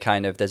in the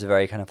kind of, there's a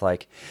very kind of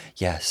like,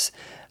 yes,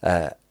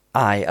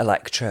 I,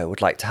 Elektra,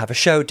 would like to have a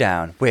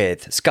showdown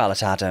with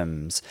Scarlett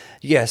Adams.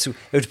 Yes, it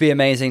would be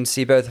amazing to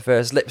see both of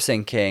us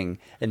lip-syncing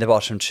in the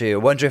bottom two.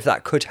 I wonder if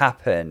that could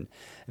happen.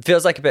 It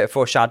feels like a bit of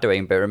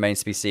foreshadowing, but it remains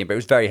to be seen. But it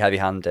was very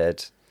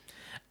heavy-handed.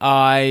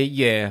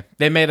 They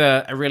made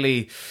a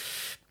really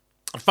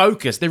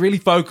focused. They really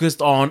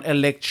focused on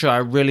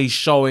Elektra really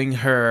showing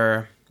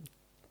her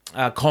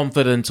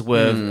confidence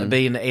with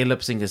being a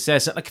lip-sync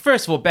assassin. Like,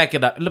 first of all, back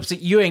it up.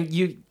 Lip-sync,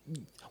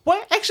 well,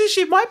 actually,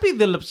 she might be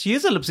she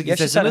is a lip-sync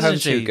assassin, isn't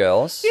she? Two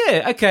girls.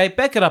 Yeah, okay,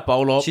 back it up,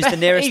 Olo. She's the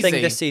nearest thing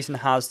this season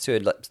has to a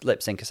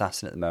lip-sync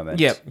assassin at the moment.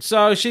 Yeah,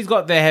 so she's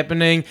got that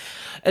happening.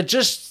 It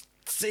just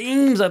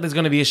seems like there's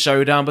going to be a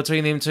showdown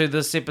between them two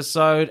this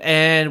episode.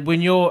 And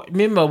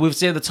remember, we've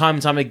said the time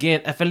and time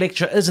again, if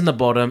Elektra is in the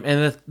bottom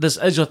and if this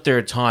is your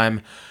third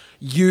time,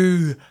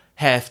 you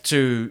have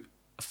to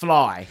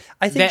fly.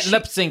 I think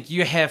lip sync,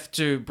 you have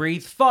to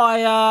breathe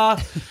fire.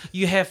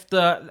 You have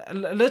to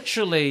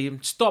literally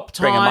stop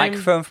time. Bring a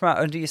microphone from out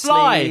under your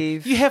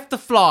sleeve. You have to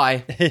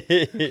fly.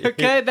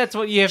 Okay, that's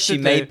what you have to do. She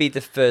may be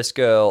the first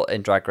girl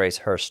in Drag Race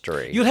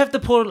history. You'd have to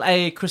pull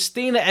a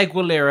Christina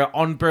Aguilera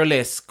on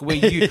Burlesque, where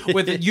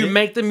you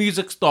make the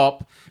music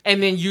stop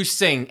and then you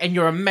sing, and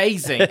you're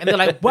amazing. And they're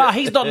like, wow,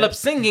 he's not lip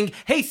singing,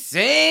 he's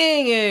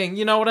singing.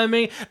 You know what I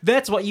mean?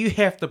 That's what you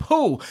have to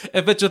pull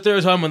if it's your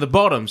third time on the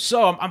bottom.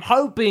 So I'm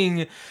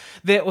hoping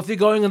that if they're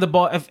going in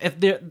the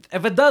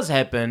if it does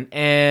happen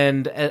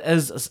and it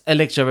is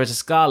Elektra versus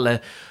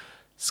Scarlett.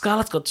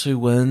 Scarlett's got 2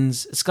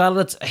 wins.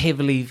 Scarlett's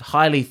highly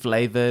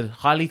favored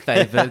with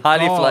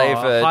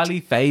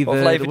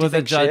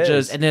the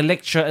judges, and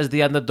Elektra is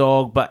the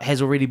underdog, but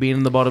has already been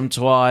in the bottom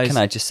twice. Can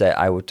I just say,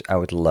 I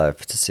would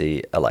love to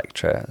see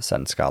Elektra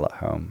send Scarlett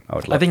home. I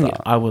would love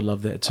that. I would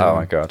love that too. Oh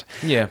my god.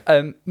 Yeah.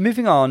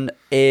 Moving on.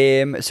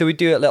 So we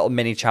do a little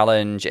mini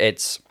challenge.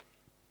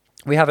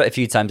 We have it a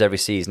few times every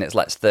season. It's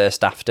Let's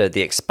Thirst After the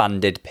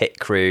expanded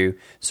pit crew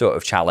sort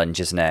of challenge,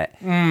 isn't it?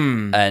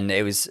 And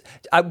it was...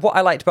 what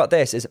I liked about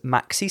this is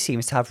Maxi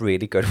seems to have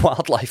really good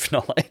wildlife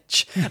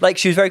knowledge. Like,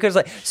 she was very good. It's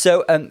like,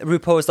 so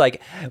RuPaul was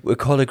like, we'll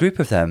call a group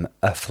of them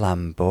a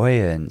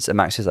flamboyance. And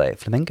Maxi was like,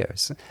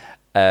 flamingos.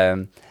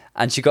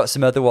 And she got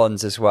some other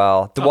ones as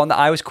well. The one that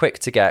I was quick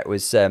to get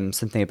was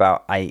something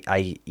about I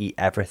eat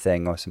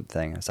everything or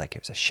something. I was like,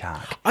 it was a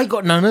shark. I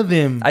got none of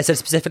them. I said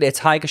specifically a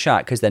tiger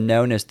shark because they're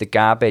known as the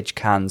garbage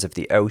cans of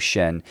the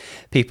ocean.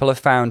 People have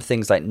found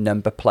things like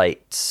number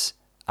plates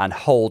and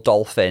whole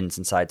dolphins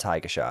inside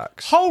tiger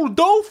sharks. Whole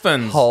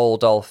dolphins? Whole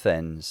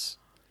dolphins.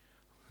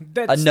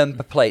 And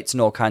number plates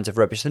and all kinds of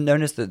rubbish. They're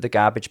known as the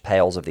garbage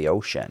pails of the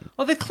ocean.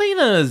 Oh, they're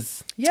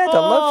cleaners. Yeah, they're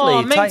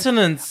lovely.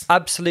 Maintenance.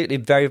 Absolutely,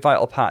 very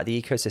vital part of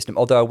the ecosystem.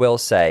 Although I will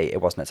say it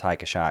wasn't a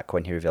tiger shark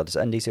when he revealed his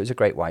undies. It was a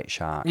great white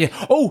shark. Yeah.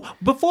 Oh,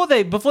 before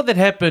that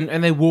happened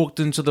and they walked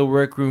into the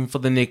workroom for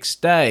the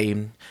next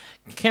day,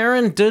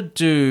 Karen did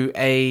do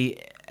a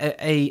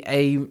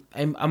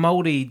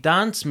Māori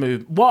dance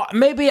move. Well,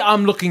 maybe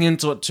I'm looking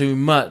into it too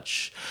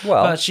much.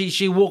 Well, but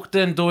she walked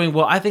in doing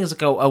I think it's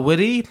like a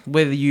wiri,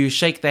 where you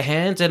shake the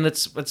hands, and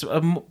it's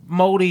a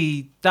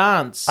Māori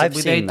dance. I've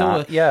seen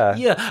that.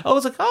 Yeah. I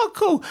was like, oh,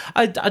 cool.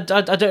 I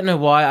don't know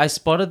why I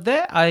spotted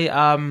that.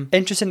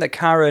 Interesting that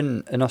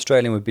Karen, an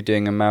Australian, would be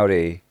doing a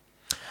Māori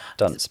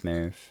dance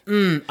move.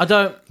 I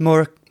don't.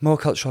 More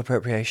cultural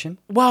appropriation.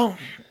 Well,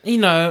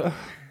 I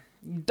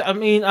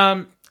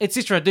mean,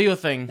 etc. Do your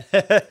thing.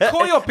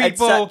 Call your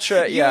people.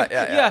 Etc.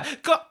 Yeah.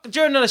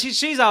 Journalist.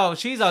 She's our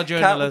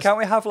journalist. Can't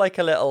we have like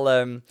a little?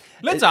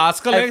 Let's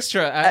ask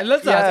Elektra.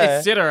 Let's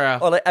ask etc.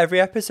 Or like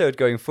every episode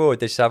going forward,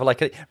 they should have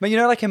like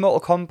like in Mortal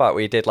Kombat,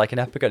 where you did like an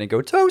epic and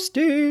go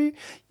toasty.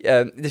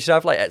 They should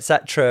have like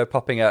etc.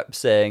 popping up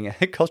saying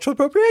cultural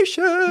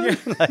appropriation.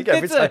 Like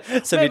every time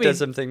somebody does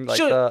something like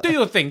that. Do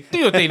your thing,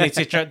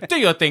 etc. Do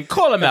your thing.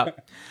 Call them out.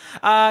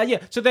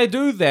 So they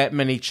do that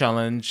mini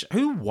challenge.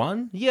 Who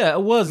won? Yeah,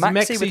 it was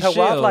Maxi with her Shield.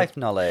 wildlife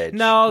knowledge.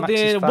 Now,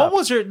 then, what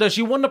was her? No,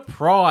 she won a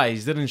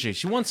prize, didn't she?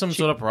 She won some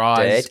sort of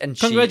prize. Did, and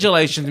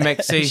congratulations,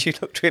 Maxi. She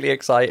looked really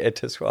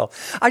excited as well.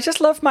 I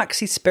just love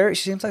Maxi's spirit.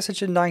 She seems like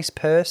such a nice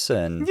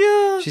person.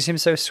 Yeah, she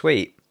seems so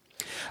sweet.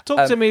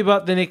 Talk to me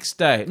about the next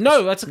day.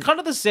 No, it's kind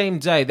of the same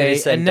day.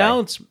 They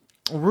announced.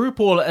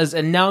 RuPaul is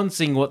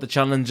announcing what the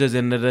challenge is,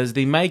 and it is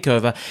the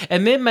makeover.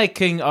 And they're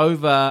making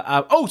over...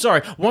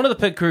 one of the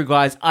pit crew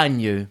guys I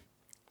knew.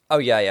 Oh,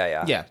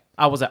 yeah. Yeah,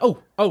 I was like, oh,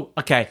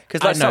 okay.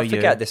 Because let's not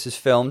forget, this was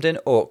filmed in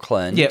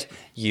Auckland. Yep.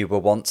 You were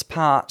once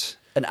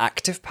an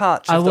active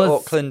part of the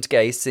Auckland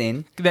gay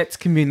scene. That's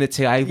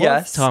community. I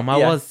was, Tom. I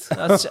was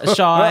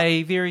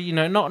shy, very,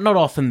 not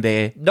often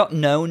there. Not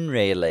known,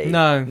 really.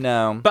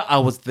 No. But I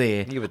was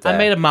there. You were there. I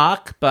made a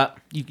mark, but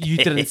you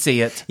didn't see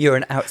it. You're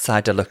an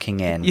outsider looking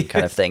in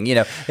kind of thing.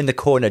 In the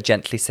corner,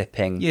 gently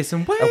sipping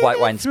a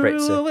white wine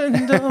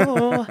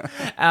spritzer.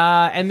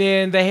 And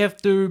then they have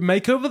to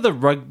make over the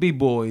rugby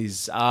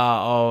boys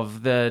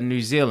of the New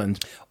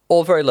Zealand.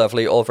 All very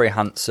lovely, all very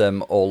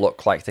handsome, all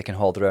look like they can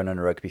hold their own on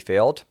a rugby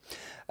field.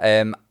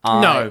 No,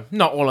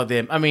 not all of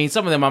them. I mean,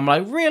 some of them I'm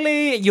like,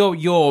 really?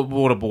 You're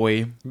water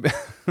boy.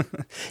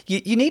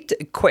 You need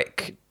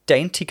quick,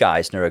 dainty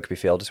guys in a rugby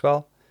field as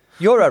well.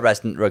 You're a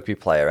resident rugby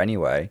player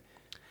anyway.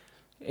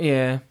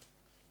 Yeah.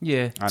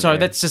 Sorry,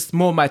 that's just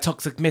more my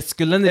toxic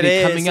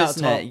masculinity coming out.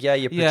 Isn't it? Yeah,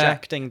 you're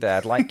projecting there.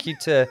 I'd like you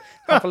to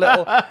have a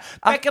little...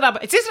 Back it up.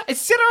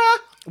 Etc.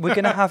 We're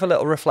going to have a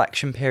little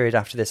reflection period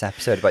after this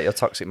episode about your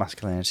toxic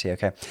masculinity,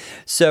 okay?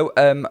 So,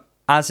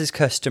 as is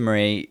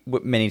customary,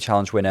 mini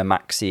challenge winner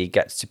Maxi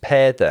gets to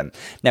pair them.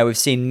 Now, we've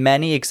seen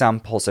many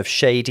examples of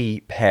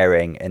shady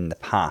pairing in the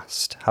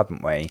past,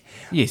 haven't we?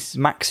 Yes.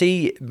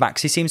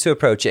 Maxi seems to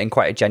approach it in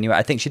quite a genuine...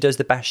 I think she does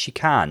the best she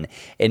can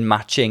in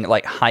matching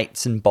like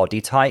heights and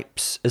body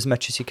types as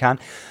much as she can.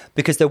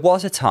 Because there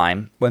was a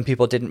time when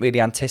people didn't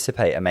really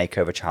anticipate a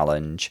makeover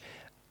challenge,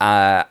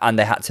 and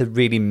they had to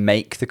really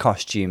make the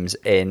costumes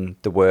in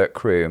the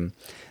workroom.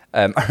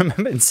 I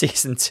remember in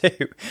season 2,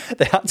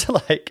 they had to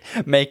like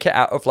make it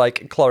out of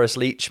like Cloris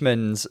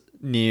Leachman's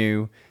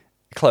new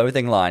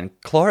clothing line,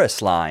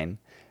 Cloris line.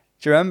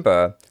 Do you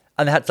remember?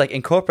 And they had to like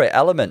incorporate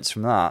elements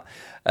from that.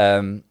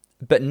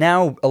 But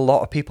now a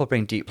lot of people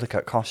bring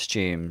duplicate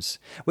costumes,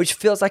 which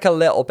feels like a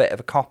little bit of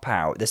a cop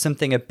out. There's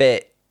something a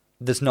bit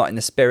that's not in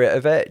the spirit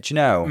of it, do you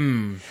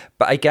know?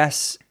 But I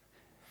guess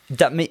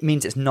that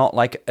means it's not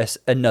like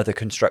another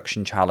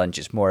construction challenge.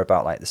 It's more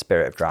about like the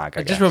spirit of drag.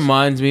 I guess. Just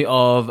reminds me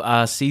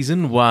of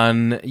season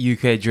 1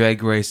 UK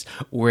Drag Race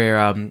where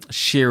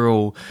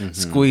Cheryl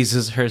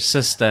squeezes her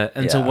sister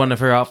into one of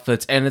her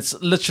outfits, and it's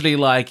literally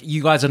like,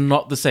 you guys are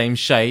not the same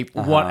shape.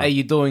 What are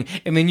you doing?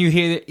 And then you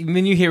hear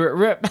it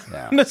rip,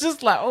 and it's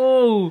just like,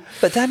 oh.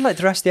 But then like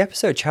the rest of the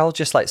episode, Cheryl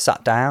just like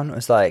sat down. It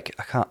was like,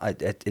 I can't.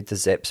 The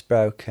zip's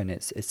broken.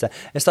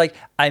 It's like,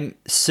 I'm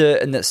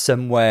certain that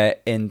somewhere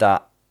in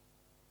that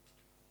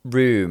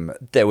room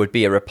there would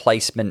be a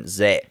replacement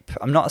zip.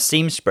 I'm not a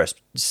seamstress,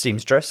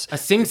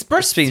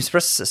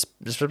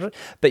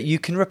 but you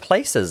can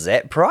replace a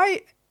zip,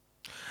 right?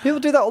 People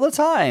do that all the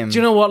time. Do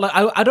you know what? Like,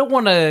 I don't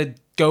want to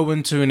go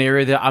into an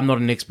area that I'm not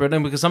an expert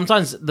in, because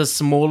sometimes the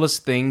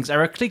smallest things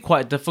are actually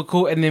quite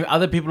difficult, and then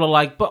other people are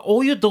like, but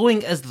all you're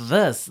doing is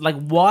this. Like,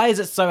 why is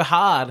it so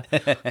hard?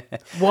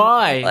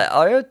 Why? Like,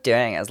 all you're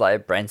doing is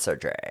like brain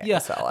surgery. Yeah,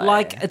 so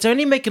like it's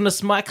only making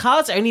my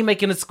car's only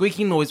making a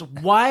squeaky noise.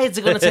 Why is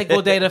it going to take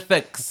all day to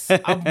fix?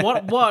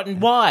 What and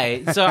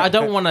why? So I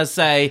don't want to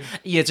say,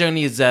 yeah, it's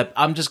only a zip.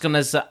 I'm just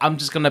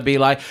gonna be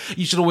like,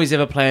 you should always have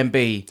a plan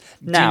B.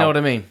 Do you know what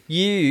I mean?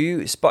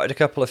 You spotted a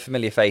couple of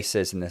familiar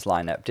faces in this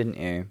lineup, didn't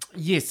you?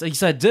 Yes,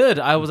 I did.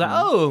 I was like,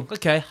 oh,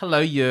 okay, hello,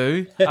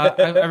 you.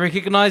 I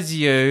recognize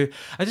you.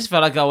 I just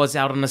felt like I was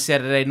out on a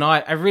Saturday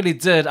night. I really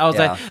did. I was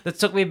like, that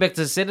took me back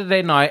to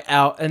Saturday night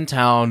out in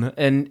town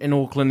in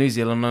Auckland, New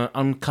Zealand,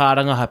 on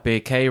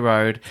Karangahape K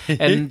Road,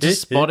 and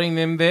just spotting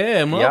them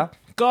there. I'm like,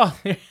 God.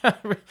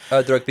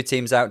 The rugby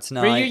team's out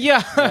tonight.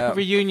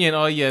 Reunion.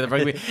 Oh, yeah, the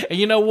rugby. And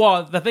you know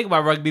what? The thing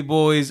about rugby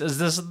boys is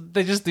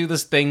they just do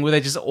this thing where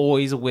they just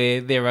always wear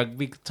their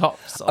rugby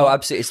tops on. Oh,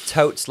 absolutely. It's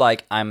totes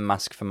like I'm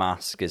mask for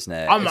mask, isn't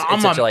it?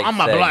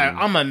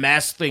 I'm a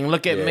mask thing.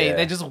 Look at me.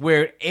 They just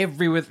wear it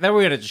everywhere. They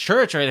wear it at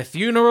church or at a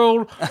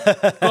funeral.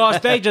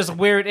 Gosh, they just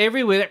wear it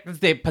everywhere.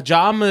 Their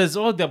pajamas.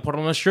 Oh, they'll put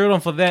on a shirt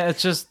on for that.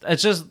 It's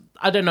just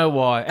I don't know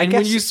why. And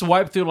when you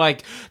swipe through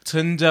like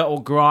Tinder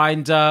or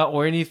Grindr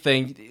or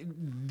anything,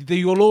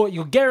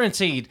 you're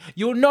guaranteed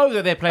you'll know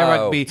that they play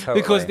rugby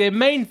because their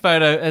main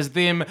photo is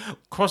them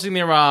crossing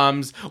their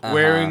arms,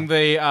 wearing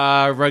the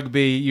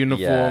rugby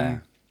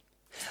uniform.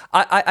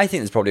 I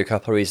think there's probably a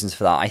couple of reasons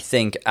for that. I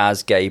think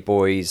as gay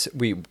boys,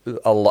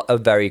 a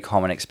very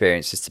common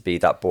experience is to be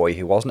that boy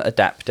who wasn't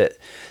adept at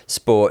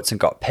sports and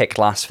got picked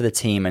last for the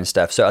team and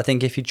stuff. So I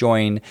think if you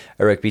join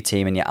a rugby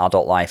team in your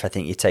adult life, I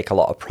think you take a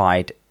lot of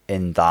pride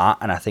in that,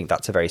 and I think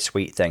that's a very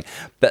sweet thing.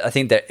 But I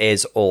think there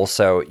is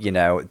also,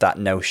 that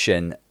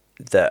notion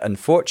that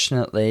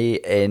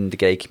unfortunately in the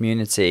gay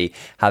community,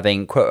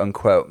 having quote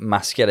unquote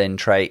masculine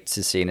traits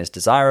is seen as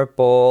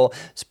desirable.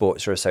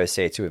 Sports are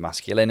associated with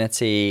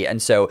masculinity,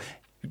 and so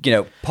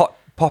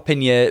pop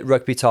in your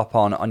rugby top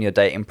on your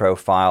dating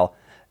profile.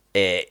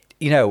 I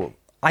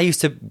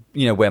used to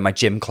wear my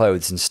gym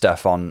clothes and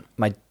stuff on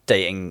my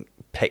dating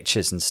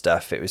pictures and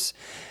stuff. It's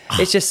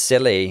just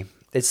silly.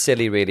 It's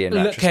silly, really, in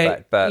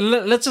retrospect. But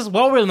let's just,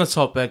 while we're on the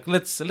topic,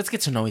 let's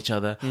get to know each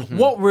other. Mm-hmm.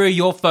 What were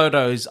your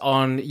photos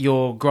on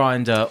your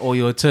Grindr or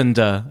your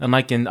Tinder? And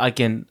I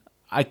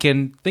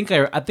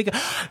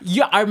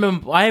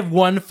remember I have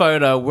one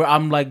photo where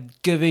I'm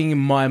like giving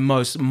my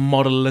most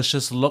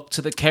modelicious look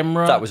to the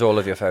camera. That was all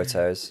of your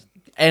photos.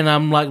 And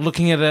I'm like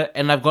looking at it,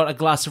 and I've got a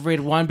glass of red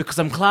wine because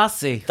I'm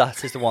classy.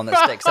 That is the one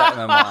that sticks out in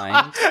my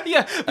mind.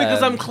 Yeah,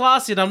 because I'm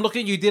classy, and I'm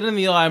looking you dead in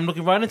the eye. I'm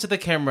looking right into the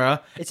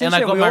camera, and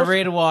I've got my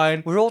red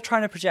wine. We're all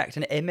trying to project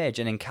an image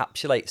and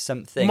encapsulate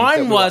something.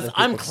 Mine was,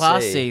 I'm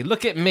classy.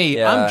 Look at me.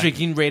 Yeah. I'm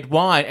drinking red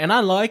wine, and I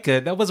like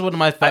it. That was one of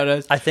my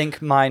photos. I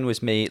think mine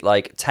was me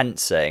like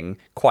tensing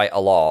quite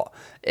a lot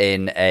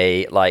in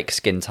a like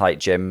skin tight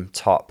gym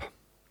top.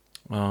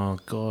 Oh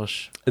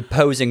gosh,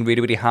 posing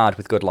really, really hard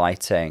with good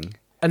lighting.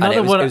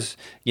 Another one,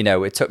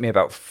 it took me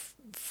about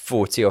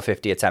 40 or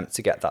 50 attempts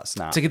to get that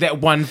snap. To get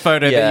that one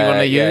photo that you want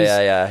to use.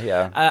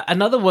 Yeah.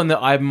 Another one that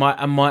I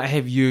might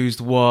have used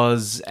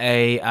was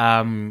a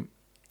I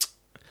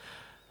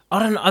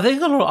don't know. I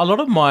think a lot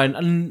of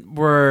mine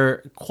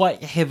were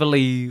quite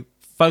heavily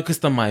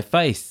focused on my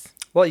face.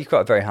 Well, you've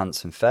got a very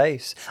handsome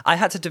face. I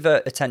had to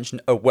divert attention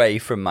away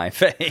from my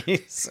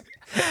face.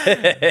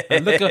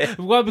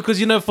 Well,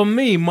 because for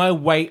me, my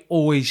weight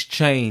always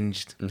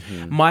changed.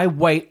 Mm-hmm. My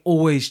weight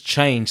always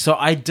changed, so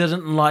I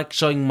didn't like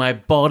showing my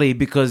body,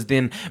 because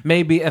then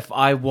maybe if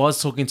I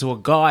was talking to a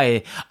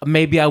guy,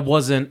 maybe I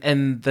wasn't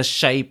in the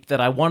shape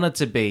that I wanted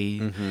to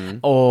be,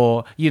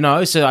 or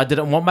so I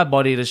didn't want my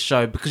body to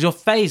show, because your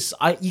face,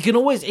 you can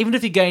always, even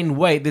if you gain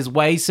weight, there's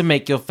ways to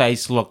make your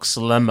face look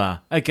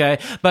slimmer, okay?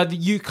 But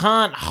you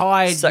can't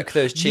hide, suck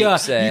those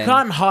cheeks in, you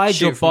can't hide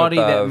your body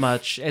that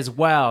much as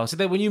well, so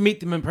that when you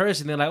meet them in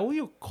person, they're like, oh,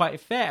 you're quite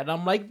fat. And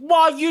I'm like,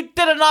 wow, you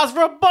didn't ask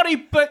for a body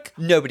pic.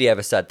 Nobody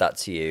ever said that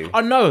to you.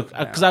 I know,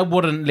 because I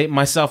wouldn't let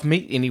myself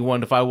meet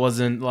anyone if I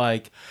wasn't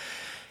like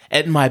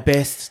at my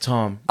best,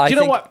 Tom. I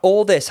think what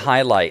all this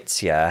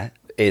highlights,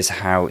 is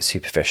how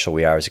superficial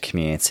we are as a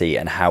community,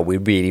 and how we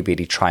really,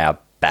 really try our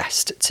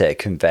best to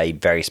convey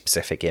very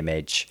specific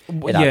image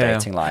in our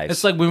dating lives.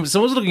 It's like when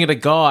someone's looking at a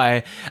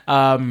guy,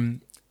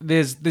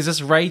 there's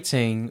this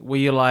rating where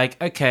you're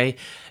like, okay,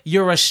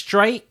 you're a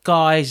straight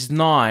guy's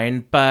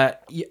 9,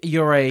 but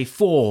you're a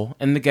 4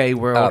 in the gay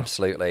world.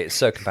 Absolutely, it's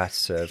so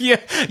competitive. Yeah,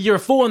 you're a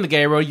 4 in the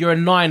gay world. You're a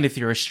 9 if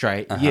you're a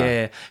straight.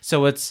 Yeah,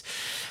 so it's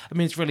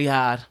really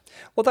hard.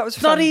 Well, that was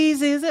It's not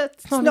easy, is it?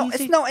 It's not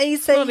easy. It's not easy.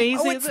 It's not easy.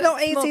 Oh, it's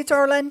not easy,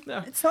 darling.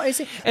 No. It's not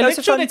easy. That was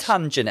a fun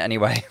tangent,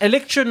 anyway.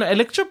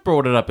 Electra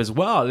brought it up as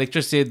well.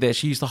 Electra said that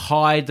she used to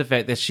hide the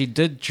fact that she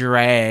did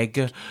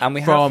drag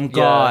from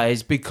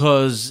guys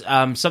because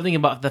something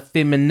about the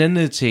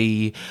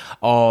femininity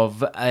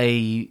of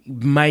a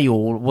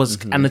male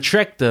was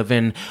unattractive,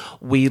 and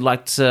we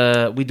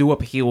do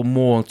appeal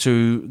more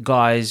to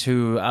guys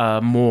who are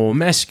more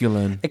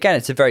masculine. Again,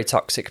 it's a very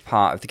toxic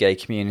part of the gay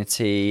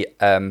community.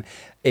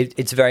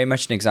 It's very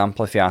much an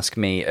example, if you ask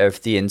me,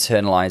 of the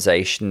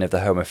internalization of the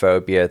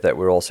homophobia that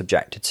we're all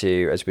subjected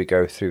to as we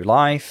go through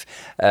life,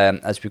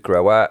 as we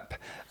grow up,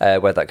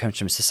 whether that comes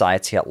from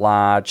society at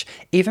large,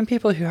 even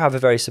people who have a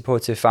very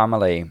supportive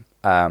family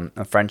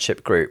and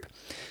friendship group.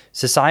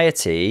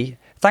 Society,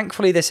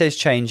 thankfully, this is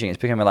changing. It's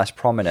becoming less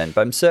prominent,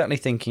 but I'm certainly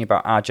thinking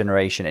about our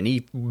generation,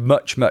 and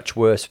much, much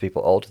worse for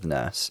people older than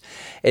us,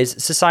 is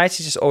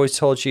society just always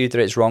told you that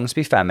it's wrong to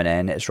be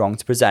feminine, it's wrong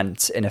to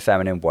present in a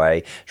feminine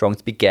way, it's wrong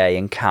to be gay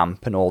and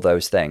camp and all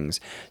those things.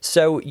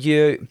 So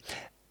you...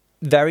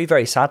 Very,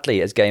 very sadly,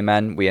 as gay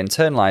men, we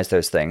internalize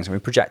those things and we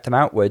project them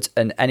outwards.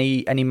 And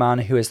any man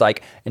who is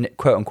like,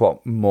 quote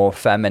unquote, more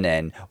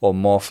feminine or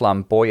more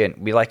flamboyant,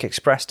 we like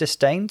express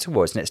disdain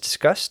towards, and it's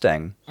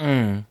disgusting.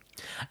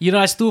 You know,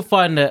 I still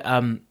find that.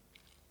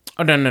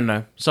 Oh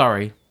no!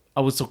 Sorry, I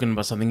was talking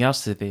about something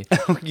else today.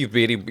 You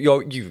really,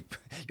 your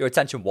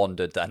attention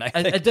wandered. Then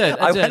I did.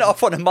 I went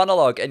off on a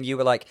monologue, and you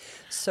were like,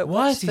 "So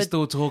why is he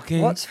still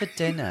talking? What's for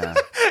dinner?"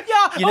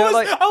 Yeah,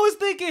 I was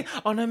thinking,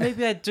 oh no,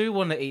 maybe I do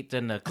want to eat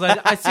dinner, because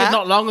I said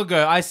not long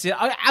ago,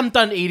 I'm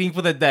done eating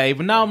for the day,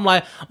 but now I'm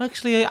like,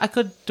 actually, I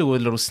could do a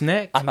little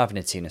snack. I'm having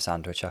a tuna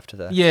sandwich after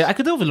this. Yeah, I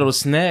could do a little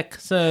snack.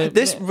 So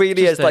this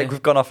really is like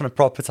we've gone off on a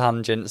proper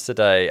tangent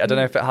today. I don't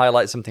know if it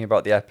highlights something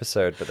about the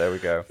episode, but there we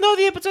go. No,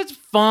 the episode's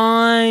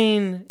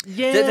fine.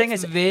 Yeah, the thing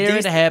is,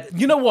 there to have.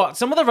 You know what?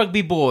 Some of the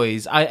rugby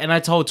boys, I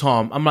told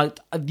Tom, I'm like,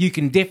 I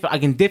can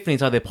definitely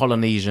tell they're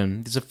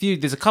Polynesian.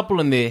 There's a couple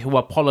in there who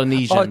are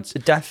Polynesians. Oh,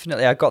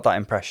 definitely, I got that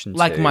impression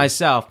like too.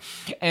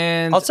 myself,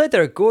 and I'll say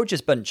they're a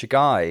gorgeous bunch of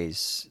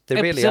guys. They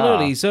really are.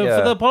 Absolutely. So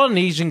for the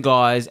Polynesian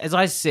guys, as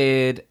I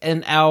said,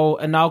 in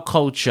our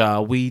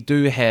culture, we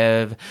do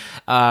have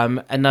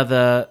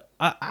another.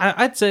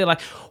 I'd say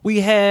like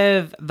we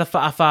have the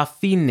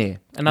fa'afafine,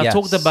 and I've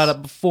talked about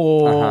it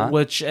before,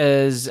 which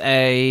is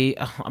I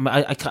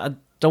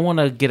don't want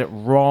to get it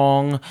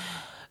wrong.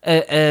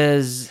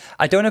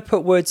 I don't want to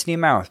put words in your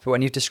mouth, but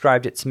when you've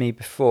described it to me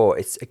before,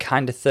 it's a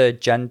kind of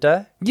third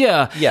gender.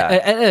 Yeah,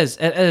 it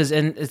is,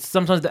 and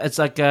sometimes it's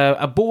like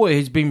a boy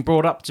who's been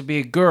brought up to be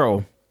a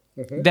girl.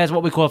 That's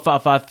what we call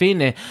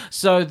fa'afafine.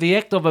 So the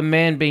act of a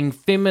man being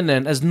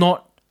feminine is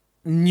not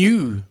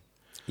new.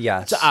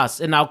 Yes. To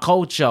us in our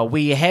culture,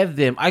 we have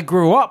them. I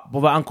grew up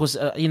with Auntie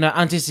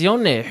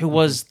Sione, who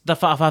was the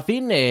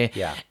fa'afafine,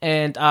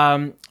 and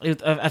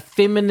a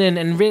feminine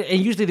and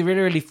usually they're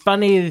really, really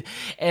funny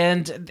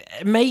and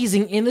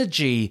amazing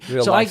energy.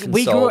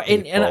 We grew up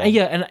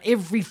and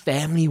every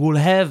family will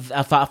have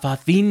a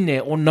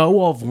fa'afafine or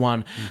know of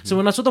one. So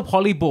when I saw the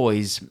Poly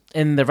boys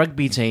in the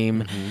rugby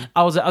team,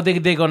 I was like, oh,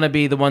 they're gonna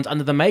be the ones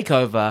under the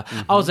makeover.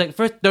 I was like,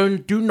 first,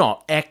 do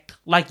not act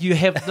like you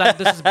have, like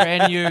this is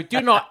brand new.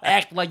 Do not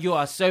act like you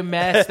are so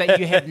masked that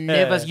you have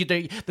never,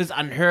 this is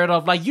unheard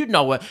of. Like, you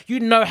know it. You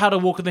know how to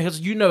walk in the hills.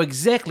 You know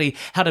exactly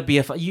how to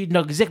be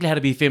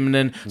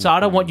feminine. So I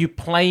don't want you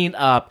playing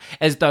up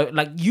as though,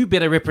 like, you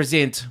better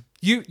represent.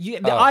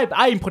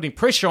 I am putting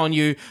pressure on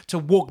you to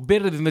walk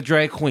better than the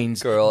drag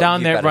queens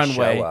down that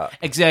runway.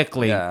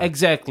 Exactly.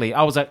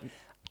 I was like,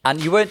 and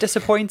you weren't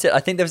disappointed. I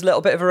think there was a little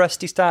bit of a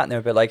rusty start, and they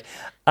were a bit like,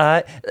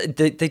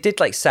 they did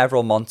like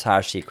several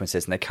montage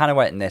sequences, and they kind of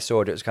went in this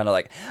order. It was kind of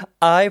like,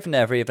 I've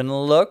never even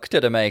looked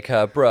at a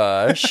makeup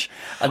brush.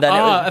 And then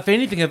if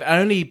anything, I've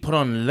only put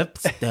on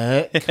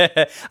lipstick.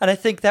 And I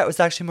think that was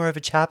actually more of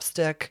a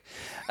chapstick.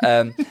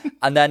 And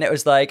then it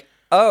was like,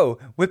 oh,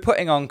 we're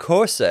putting on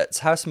corsets.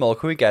 How small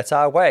can we get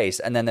our waist?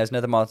 And then there's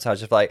another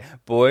montage of like,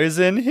 boys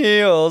in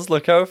heels,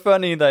 look how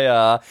funny they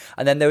are.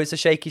 And then there was a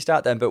shaky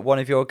start then, but one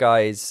of your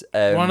guys...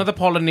 one of the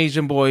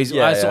Polynesian boys,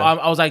 I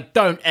was like,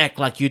 don't act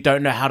like you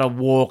don't know how to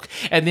walk.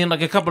 And then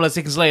like a couple of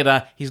seconds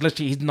later, he's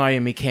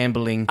Naomi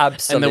Campbelling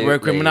in the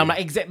workroom. And I'm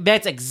like,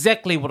 that's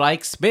exactly what I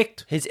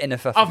expect. His inner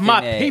of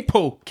my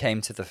people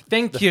came to the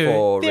Thank you.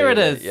 Fore, there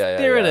really. It is.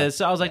 There it is.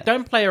 So I was like,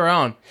 don't play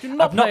around.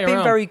 I've not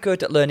been very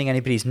good at learning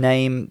anybody's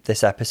name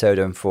this episode,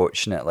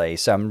 unfortunately,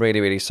 so I'm really,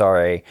 really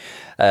sorry.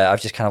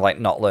 I've just kind of like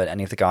not learned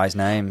any of the guys'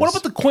 names. What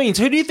about the queens?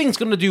 Who do you think is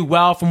going to do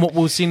well from what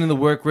we've seen in the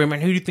workroom,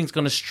 and who do you think is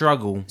going to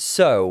struggle?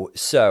 So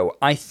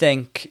I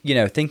think,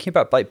 thinking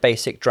about like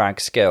basic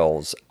drag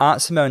skills, Art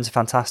Simone's a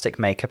fantastic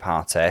makeup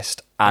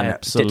artist and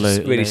did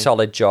a really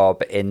solid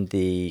job in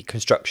the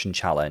construction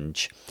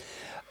challenge.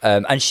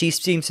 And she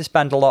seems to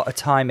spend a lot of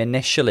time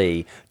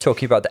initially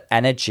talking about the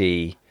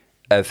energy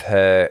of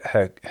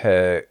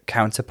her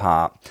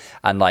counterpart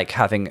and like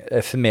having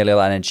a familial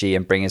energy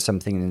and bringing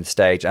something in the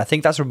stage. And I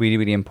think that's a really,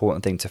 really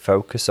important thing to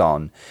focus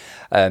on,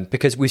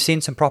 because we've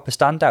seen some proper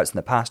standouts in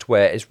the past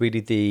where it's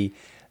really the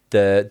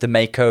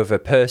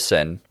makeover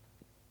person,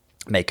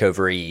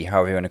 makeover-y,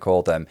 however you want to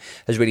call them,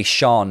 has really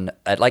shone.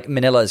 Like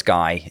Manila's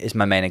guy is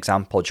my main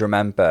example. Do you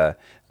remember?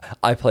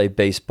 I played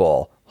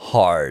baseball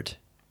hard.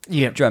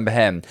 Yeah. Do you remember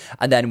him?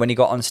 And then when he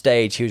got on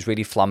stage, he was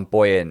really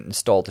flamboyant and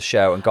stole the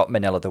show and got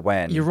Manila the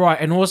win. You're right.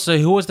 And also,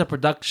 who was the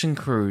production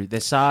crew? The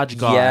Sarge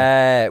guy.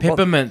 Yeah.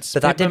 Peppermints.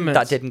 But that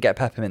didn't get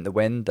Peppermint the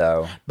win,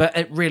 though. But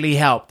it really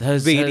helped.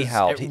 Helped.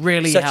 It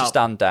really Such helped. a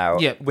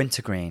standout. Yeah.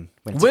 Wintergreen.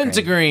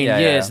 Wintergreen, Yeah,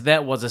 yes. yeah.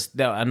 That was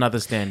another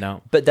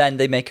standout. But then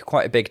they make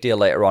quite a big deal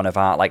later on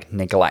about like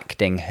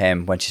neglecting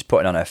him when she's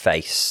putting on her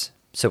face.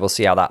 So we'll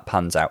see how that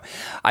pans out.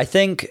 I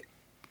think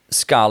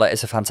Scarlett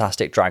is a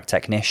fantastic drag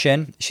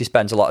technician. She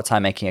spends a lot of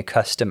time making a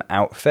custom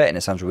outfit, and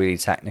it sounds really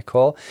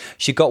technical.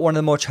 She got one of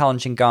the more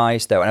challenging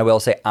guys, though, and I will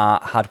say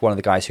Art had one of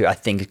the guys who I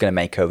think is going to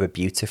make over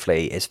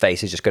beautifully. His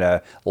face is just going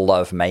to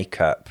love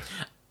makeup.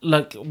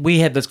 Like, we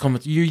had this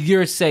comment.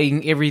 You're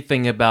saying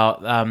everything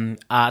about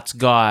Art's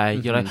guy.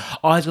 You're like,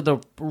 oh, he's got the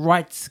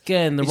right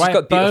skin, the He's right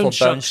got bone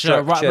beautiful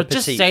structure. Right, but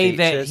just petite say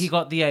that features. he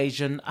got the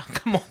Asian. Oh,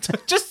 come on,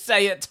 just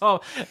say it, Tom.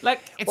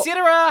 Like,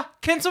 etc.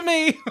 Cancel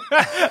me.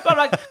 But I'm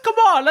like, come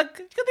on, like,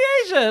 you got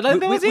the Asian. Like,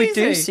 that was We easy.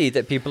 do see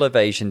that people of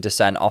Asian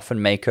descent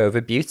often make over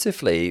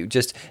beautifully.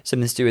 Just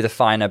something to do with a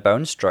finer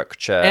bone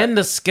structure. And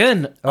the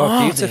skin.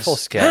 Oh, beautiful their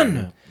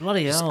skin.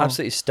 Bloody It's hell.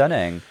 absolutely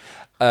stunning.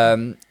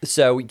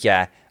 So,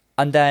 yeah.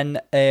 And then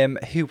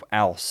who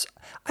else?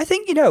 I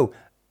think,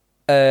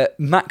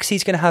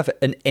 Maxie's going to have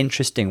an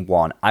interesting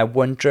one. I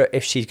wonder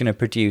if she's going to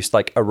produce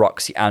like a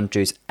Roxy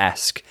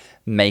Andrews-esque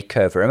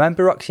makeover.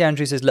 Remember Roxy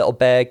Andrews' little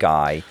bear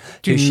guy?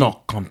 Do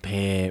not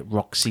compare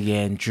Roxy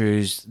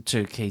Andrews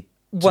to Kate.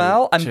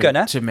 Well, I'm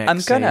gonna.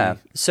 Maxie.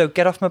 So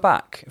get off my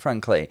back,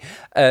 frankly.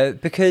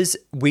 Because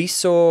we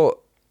saw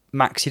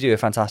Maxie do a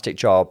fantastic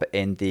job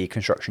in the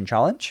construction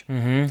challenge.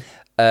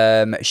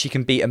 Mm-hmm. She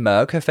can beat a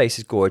mug. Her face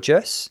is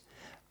gorgeous.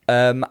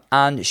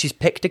 And she's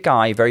picked a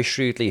guy very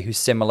shrewdly who's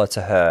similar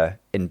to her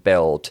in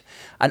build.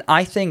 And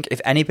I think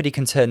if anybody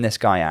can turn this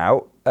guy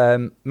out,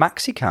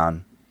 Maxie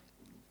can.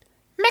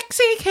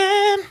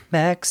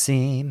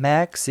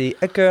 Maxie,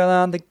 a girl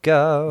on the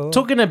go.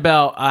 Talking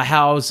about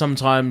how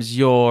sometimes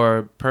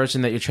your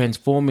person that you're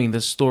transforming, the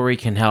story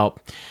can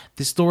help.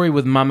 The story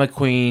with Mama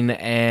Queen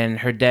and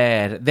her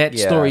dad, that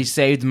story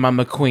saved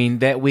Mama Queen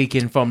that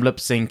weekend from lip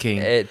syncing.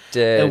 It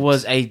did. It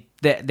was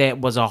that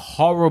was a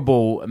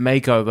horrible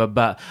makeover,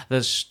 but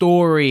the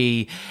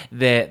story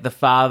that the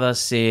father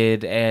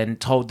said and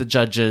told the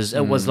judges,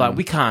 it was like,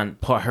 we can't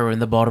put her in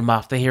the bottom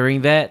after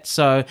hearing that.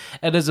 So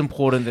it is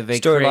important that they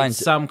create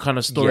some kind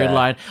of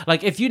storyline. Yeah.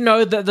 Like, if you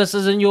know that this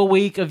isn't your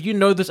week, if you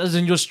know this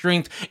isn't your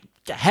strength,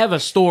 have a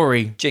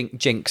story.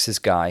 Jinx's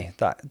guy,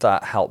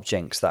 that helped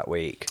Jinx that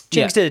week.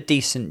 Jinx did a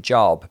decent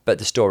job, but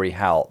the story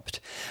helped.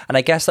 And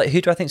I guess, like,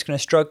 who do I think is going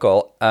to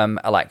struggle?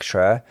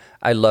 Elektra.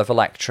 I love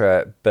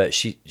Elektra, but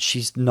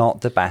she's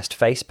not the best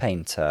face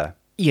painter.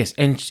 Yes,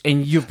 and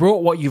you've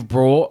brought what you've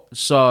brought,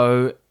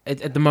 so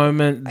at the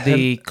moment,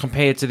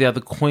 compared to the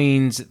other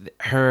queens,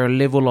 her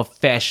level of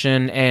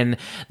fashion and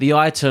the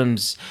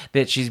items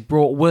that she's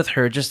brought with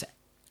her just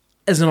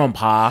isn't on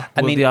par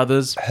with the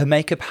others. Her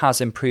makeup has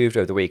improved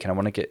over the week, and I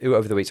want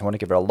to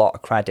give her a lot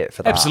of credit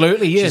for that.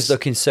 Absolutely, yes. She's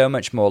looking so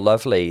much more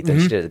lovely than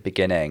she did at the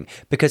beginning,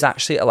 because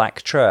actually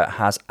Elektra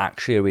has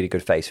actually a really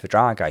good face for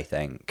drag, I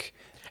think.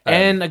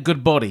 And a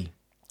good body.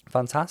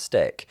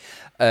 Fantastic.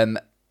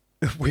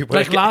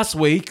 Last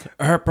week,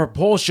 her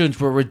proportions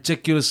were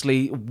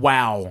ridiculously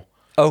wow.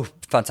 Oh,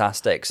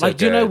 fantastic. So like,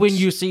 do you know when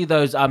you see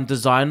those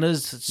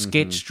designers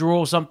sketch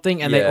draw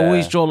something and they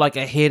always draw like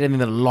a head and then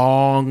the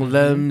long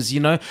limbs,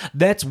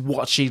 That's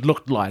what she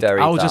looked like.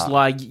 I was just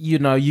like,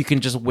 you can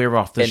just wear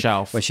off the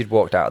shelf. When she'd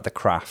walked out of the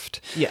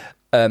craft. Yeah.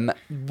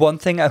 One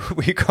thing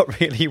we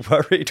got really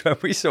worried when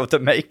we saw the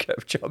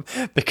makeup job,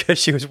 because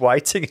she was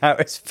whiting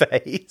out his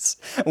face.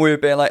 And we were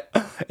being like,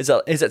 is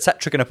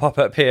Tetra going to pop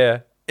up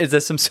here? Is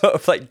there some sort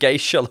of like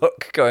geisha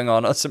look going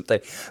on or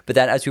something? But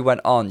then as we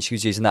went on, she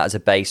was using that as a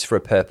base for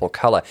a purple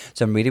colour.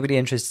 So I'm really, really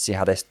interested to see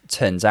how this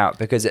turns out,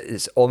 because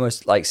it's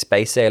almost like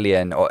Space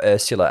Alien or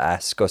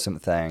Ursula-esque or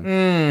something.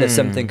 There's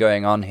something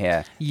going on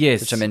here.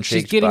 Yes. Which I'm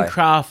intrigued She's getting by.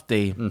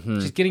 crafty.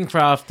 She's getting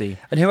crafty.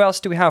 And who else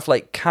do we have?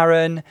 Like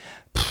Karen.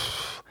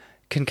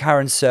 Can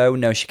Karen sew?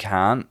 No, she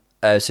can't.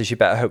 So she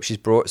better hope she's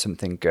brought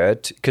something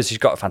good, because she's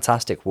got a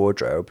fantastic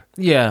wardrobe.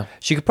 Yeah.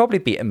 She could probably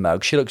beat a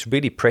mug. She looks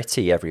really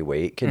pretty every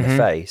week in the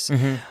face.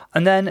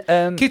 And then...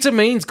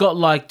 Ketamaine's got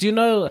like, do you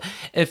know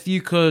if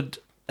you could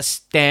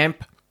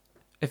stamp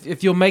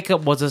If your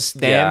makeup was a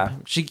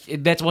stamp,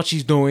 that's what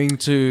she's doing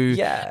to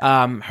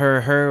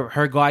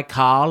her guy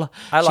Carl.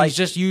 She's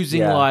just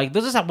using like,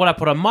 this is what I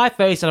put on my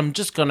face, and I'm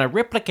just gonna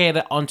replicate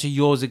it onto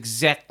yours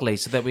exactly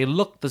so that we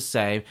look the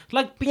same.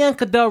 Like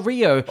Bianca Del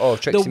Rio. Oh,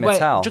 Trixie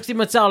Mattel. Trixie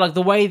Mattel, like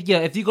the way,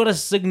 if you got a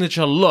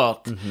signature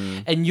look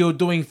and you're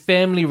doing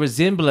family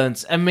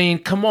resemblance, I mean,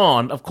 come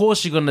on, of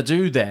course you're gonna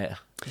do that.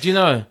 Do you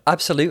know?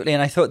 Absolutely,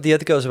 and I thought the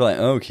other girls were like,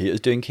 "Oh, Kita's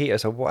doing Kita."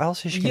 So what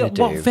else is she going to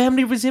do? What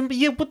family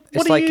resemblance? Yeah, what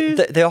it's are like you?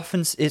 They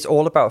often it's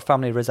all about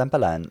family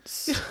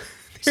resemblance.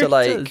 So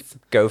like,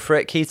 go for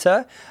it,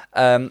 Kita.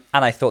 And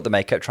I thought the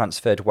makeup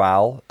transferred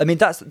well. I mean,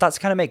 that's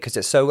kind of made because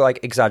it's so like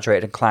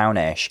exaggerated and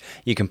clownish.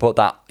 You can put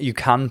that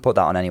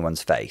on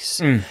anyone's face.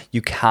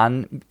 You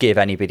can give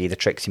anybody the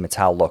Trixie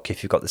Mattel look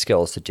if you've got the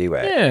skills to do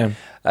it.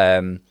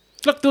 Yeah.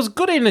 Look, there's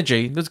good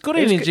energy. There's good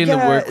energy in the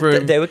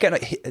workroom. They were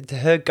getting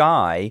her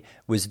guy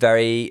was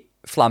very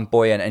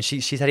flamboyant, and she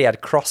said he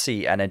had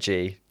crossy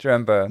energy. Do you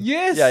remember?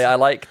 Yes. Yeah, I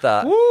like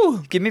that.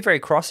 Woo. Give me very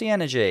crossy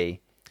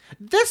energy.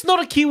 That's not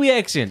a Kiwi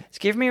accent. It's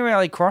giving me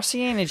really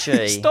crossy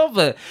energy. Stop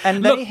it.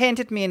 And then he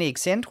handed me an egg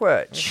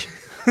sandwich.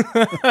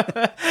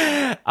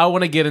 I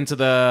want to get into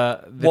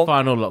the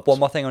final looks. One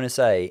more thing I want to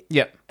say.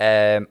 Yep.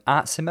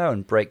 Art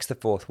Simone breaks the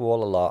fourth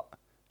wall a lot.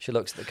 She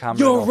looks at the camera.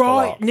 You're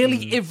right.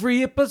 Nearly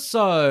every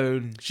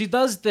episode, she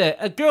does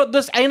that. Girl,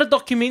 this ain't a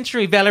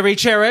documentary, Valerie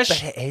Cherish.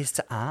 But it is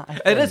to Art.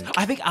 It is.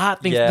 I think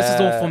Art thinks this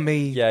is all for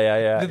me.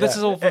 Yeah. This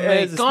is all for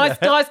me.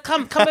 Guys,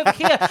 come over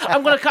here.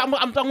 I'm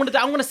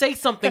gonna say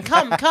something.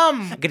 Come.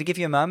 I'm gonna give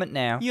you a moment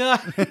now.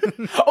 Yeah.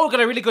 Oh,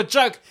 got a really good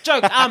joke.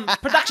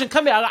 Production,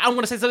 come here. I'm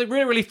gonna say something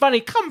really, really funny.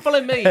 Come,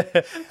 follow me. That's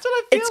what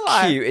I feel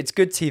it's cute. It's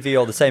good TV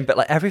all the same. But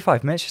like every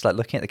 5 minutes, she's like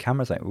looking at the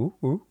cameras, like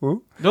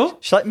ooh. No.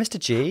 She's like Mr.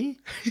 G.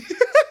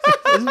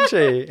 Isn't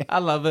she? I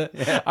love it.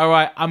 Yeah. All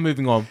right, I'm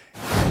moving on.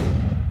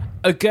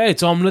 Okay,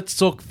 Tom, let's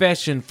talk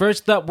fashion.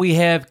 First up, we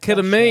have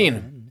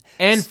ketamine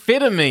and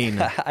Fetamine.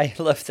 I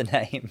love the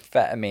name,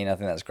 Fetamine. I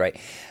think that's great.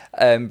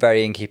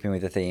 Very in keeping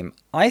with the theme.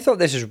 I thought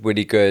this was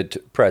really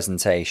good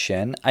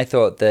presentation. I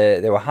thought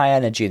they were high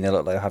energy and they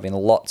looked like they were having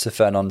lots of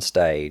fun on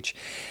stage.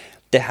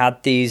 They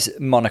had these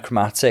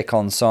monochromatic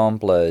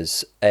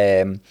ensembles.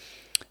 It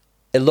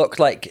looked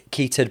like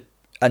Kita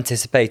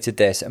anticipated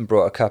this and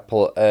brought a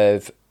couple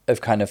of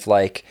kind of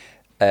like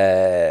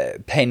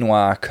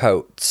peignoir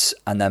coats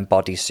and then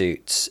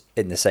bodysuits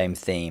in the same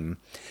theme.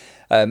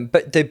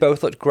 But they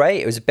both looked great.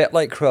 It was a bit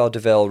like Cruella de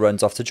Vil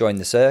runs off to join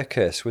the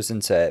circus,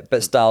 wasn't it?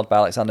 But styled by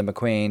Alexander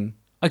McQueen.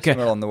 Okay.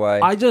 Somewhere along the way.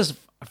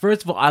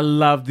 First of all, I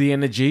love the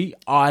energy.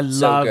 I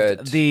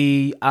love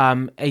the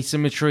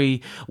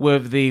asymmetry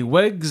with the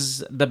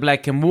wigs, the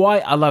black and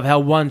white. I love how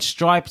one's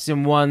stripes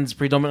and one's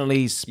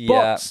predominantly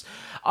spots.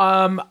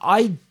 Yeah.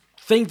 I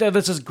think that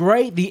this is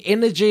great. The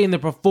energy and the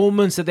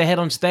performance that they had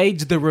on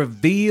stage, the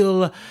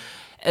reveal,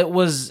 it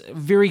was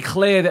very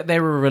clear that they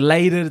were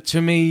related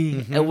to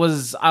me.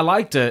 Mm-hmm. I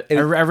liked it. I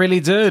really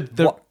did.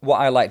 What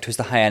I liked was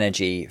the high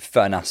energy,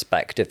 fun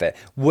aspect of it.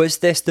 Was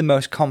this the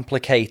most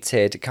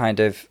complicated kind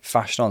of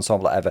fashion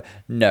ensemble ever?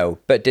 No.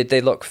 But did they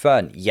look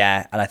fun?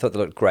 Yeah. And I thought they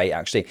looked great,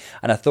 actually.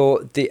 And I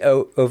thought the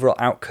overall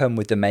outcome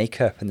with the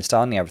makeup and the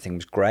styling and everything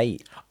was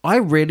great. I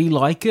really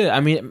like it. I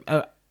mean,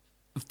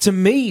 to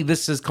me,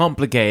 this is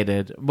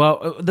complicated.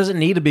 Well, it doesn't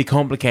need to be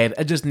complicated.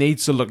 It just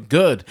needs to look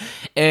good.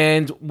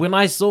 And when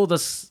I saw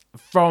this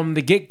from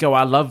the get-go,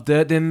 I loved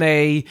it. Then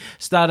they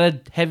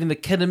started having the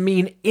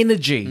ketamine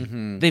energy.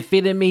 Mm-hmm. The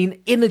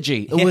Fetamine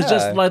energy. It was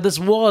just like, this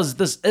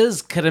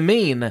is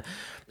ketamine.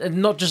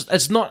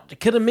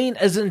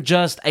 Ketamine isn't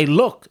just a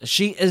look.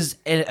 She is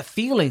a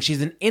feeling.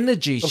 She's an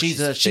energy. She's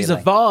a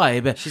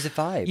vibe. She's a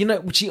vibe. You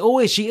know,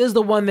 she is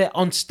the one that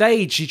on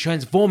stage she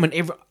transforms,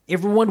 and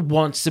everyone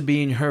wants to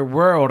be in her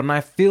world. And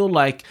I feel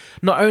like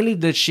not only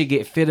did she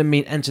get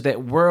Fetamine into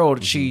that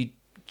world, she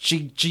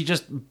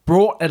just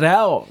brought it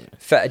out.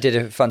 Feta did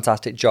a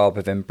fantastic job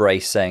of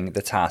embracing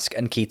the task,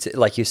 and Kita,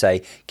 like you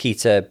say,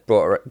 Kita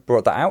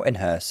brought that out in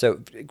her.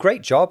 So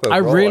great job overall.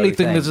 I really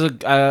think this is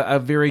a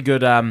very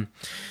good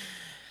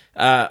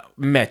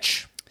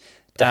match.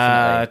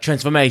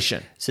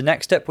 Transformation. So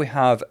next up we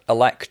have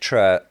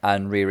Elektra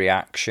and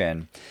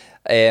Re-Reaction.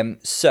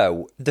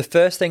 So the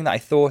first thing that I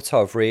thought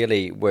of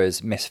really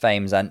was Miss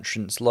Fame's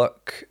entrance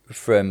look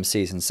from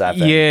season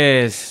 7.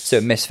 Yes.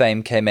 So Miss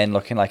Fame came in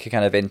looking like a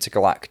kind of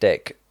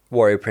intergalactic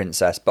warrior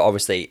princess, but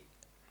obviously,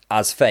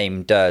 as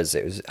Fame does,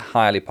 it was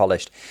highly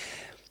polished.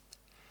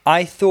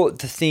 I thought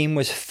the theme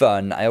was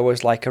fun. I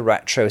always like a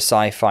retro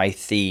sci-fi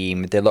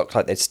theme. They looked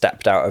like they'd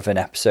stepped out of an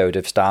episode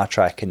of Star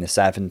Trek in the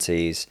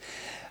 70s.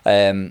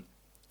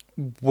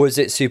 Was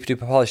it super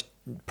duper polished?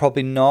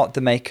 Probably not.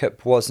 The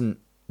makeup wasn't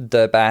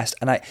the best,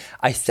 and I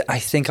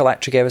think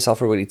Elektra gave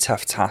herself a really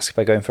tough task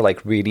by going for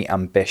like really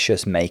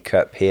ambitious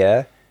makeup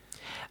here.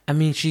 I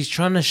mean, she's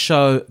trying to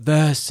show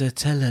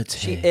versatility.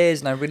 She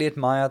is, and I really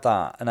admire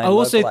that. And I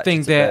also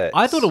think that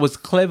I thought it was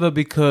clever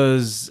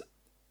because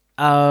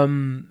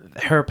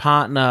her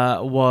partner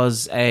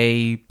was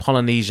a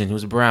Polynesian. He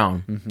was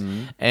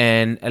brown,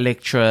 and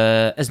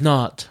Elektra is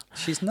not.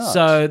 She's not.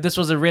 So this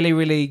was a really,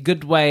 really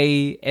good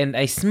way and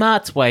a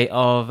smart way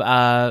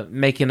of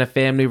making a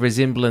family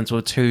resemblance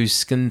with two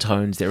skin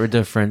tones that were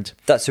different.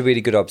 That's a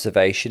really good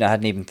observation. I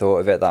hadn't even thought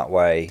of it that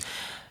way.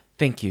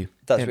 Thank you.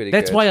 That's really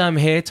That's good. why I'm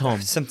here,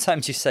 Tom.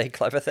 Sometimes you say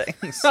clever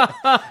things.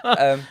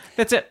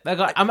 That's it.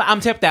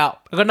 I'm tapped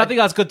out. I've got nothing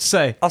else good to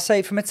say. I'll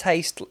say from a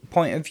taste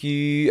point of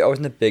view, I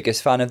wasn't the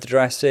biggest fan of the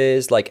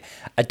dresses. Like,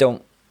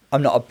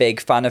 I'm not a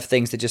big fan of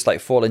things that just like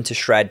fall into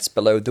shreds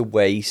below the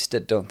waist. I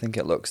don't think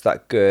it looks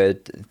that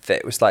good.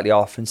 Fit was slightly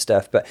off and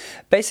stuff. But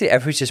basically,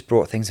 everybody's just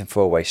brought things in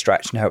 4-way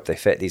stretch and hope they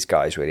fit these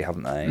guys, really,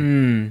 haven't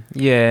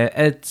they? Yeah,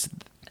 it's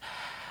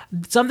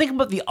something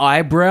about the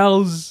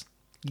eyebrows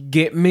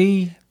get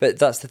me. But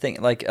that's the thing.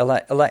 Like,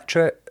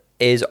 Elektra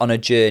is on a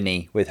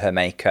journey with her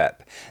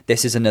makeup.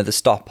 This is another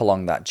stop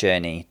along that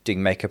journey,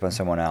 doing makeup on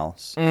someone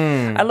else.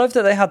 I love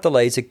that they had the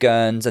laser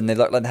guns and they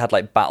looked like they had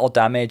like battle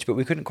damage, but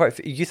we couldn't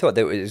quite. You thought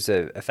that it was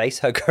a face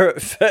hugger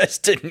at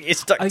first, didn't you?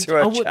 Stuck to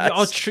her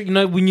chest.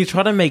 When you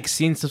try to make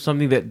sense of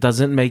something that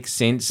doesn't make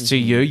sense to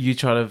you, you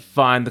try to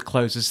find the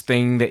closest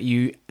thing that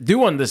you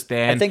do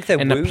understand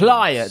and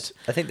apply it.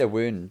 I think they're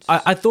wounds.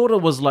 I thought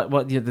it was like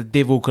the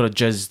devil could have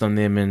jizzed on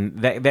them and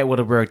that would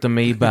have worked on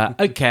me,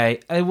 but okay.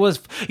 It was,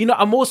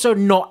 I'm also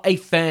not a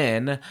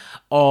fan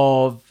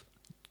of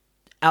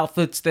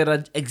outfits that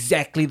are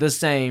exactly the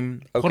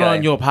same. Put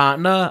on your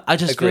partner. I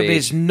just feel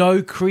there's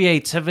no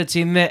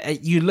creativity in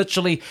that. You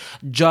literally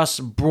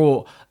just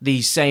brought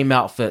the same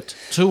outfit,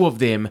 two of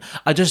them.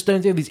 I just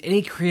don't think there's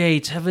any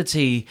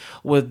creativity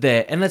with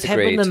that. And it's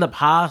happened in the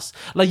past.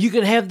 Like, you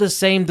can have the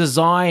same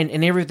design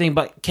and everything,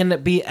 but can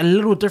it be a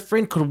little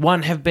different? Could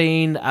one have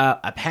been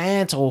a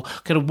pant, or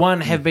could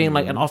one have been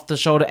like an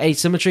off-the-shoulder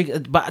asymmetry,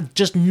 but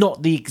just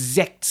not the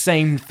exact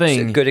same thing?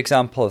 So a good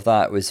example of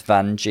that was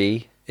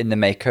Vanjie in the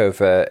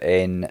makeover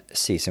in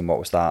season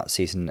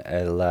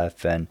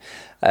 11,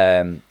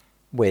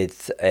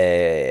 with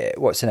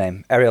what's her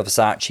name, Ariel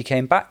Versace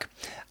came back,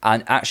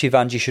 and actually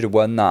Vanjie should have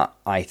won that,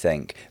 I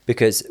think,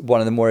 because one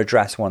of them wore a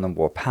dress, one of them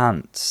wore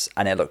pants,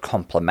 and it looked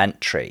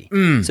complementary.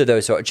 So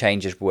those sort of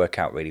changes work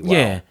out really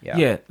well.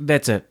 Yeah,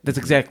 that's it. That's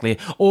exactly it.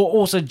 Or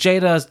also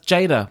Jada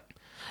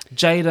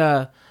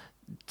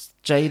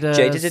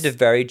did a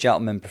very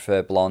gentleman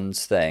prefer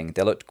blondes thing.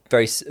 They looked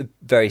very similar.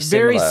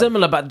 Very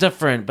similar, but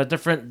different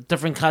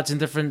cuts and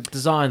different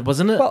designs,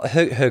 wasn't it? Well,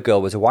 her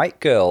girl was a white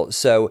girl,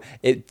 so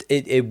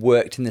it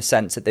worked in the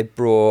sense that they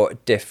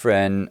brought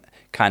different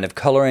kind of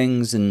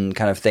colorings and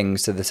kind of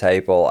things to the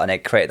table, and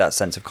it created that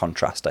sense of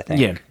contrast, I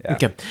think. Yeah.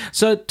 Okay.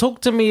 So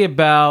talk to me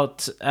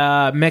about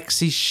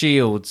Maxi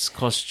Shields'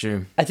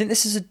 costume. I think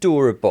this is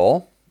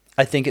adorable.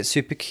 I think it's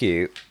super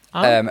cute.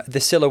 The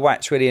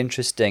silhouette's really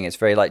interesting. It's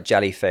very like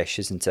jellyfish,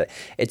 isn't it?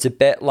 It's a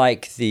bit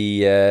like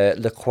the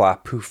Le Croix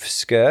poof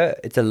skirt.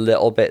 It's a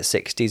little bit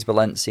 60s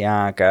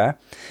Balenciaga.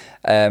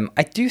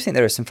 I do think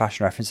there are some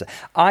fashion references.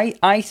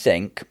 I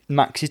think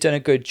Maxi's done a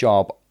good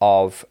job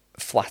of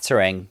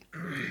flattering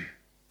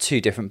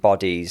two different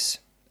bodies.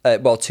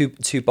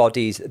 Two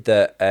bodies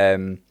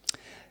that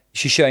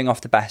she's showing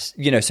off the best,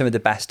 some of the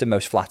best and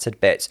most flattered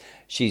bits.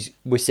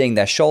 We're seeing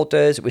their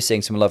shoulders, we're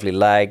seeing some lovely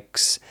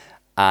legs,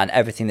 and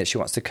everything that she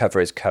wants to cover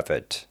is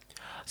covered.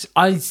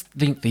 I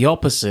think the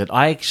opposite.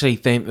 I actually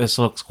think this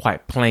looks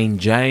quite plain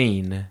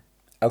Jane.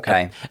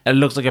 Okay. It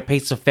looks like a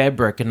piece of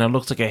fabric, and it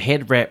looks like a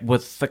head wrap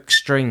with thick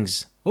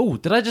strings. Oh,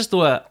 did I just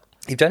do it?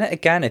 You've done it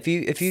again. Have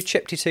you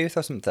chipped your tooth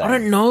or something? I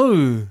don't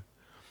know.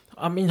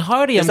 I mean,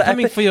 Hardy, I'm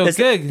coming for your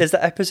gig. There's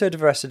that episode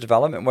of Arrested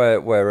Development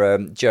where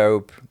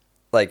Job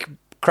like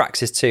cracks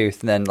his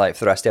tooth, and then like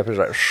for the rest of the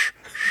episode, like, shh.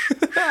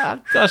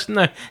 Gosh,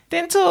 no.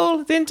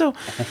 Dental.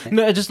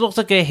 No, it just looks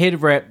like a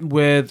head wrap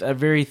with a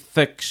very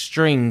thick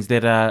strings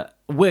that are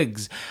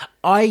wigs.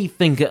 I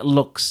think it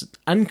looks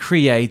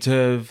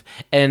uncreative,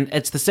 and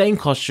it's the same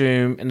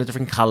costume in a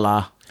different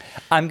colour.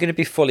 I'm going to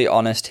be fully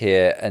honest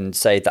here and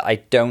say that I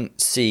don't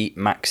see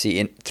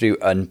Maxi through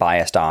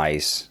unbiased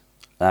eyes.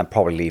 And I'll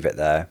probably leave it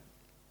there.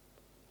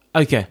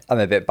 Okay. I'm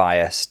a bit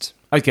biased.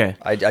 Okay.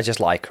 I just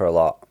like her a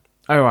lot.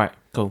 All right,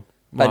 cool.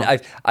 Wow.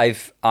 And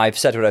I've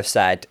said what I've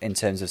said in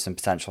terms of some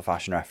potential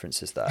fashion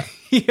references there.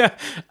 Yeah,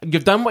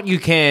 you've done what you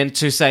can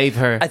to save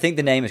her. I think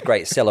the name is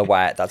great.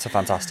 Silhouette. That's a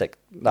fantastic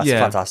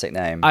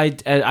name. I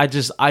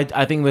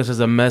think this is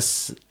a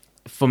miss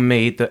for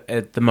me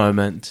at the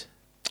moment.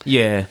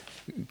 Yeah.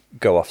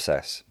 Go off,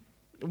 sis.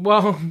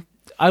 Well,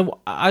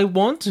 I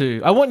want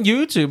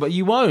you to, but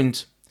you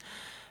won't.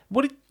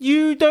 What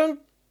you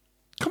don't?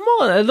 Come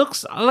on, it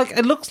looks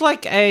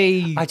like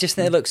a. I just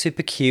think it looks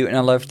super cute, and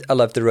I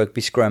loved the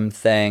rugby scrum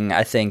thing.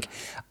 I think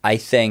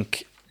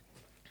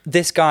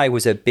this guy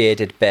was a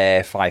bearded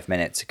bear 5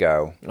 minutes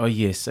ago. Oh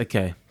yes,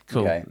 okay,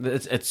 Cool. Okay.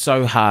 It's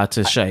so hard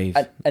to shave,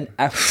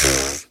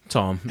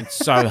 Tom. It's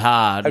so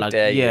hard. How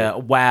dare you. yeah,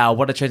 wow,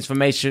 what a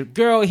transformation.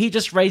 Girl, he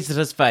just raised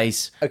his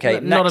face. Okay,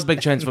 Not next- a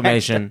big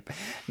transformation.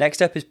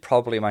 Next up is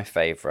probably my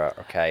favorite.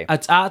 Okay.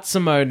 It's Art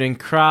Simone and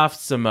Craft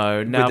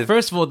Simone. Now, the-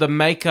 first of all, the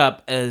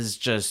makeup is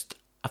just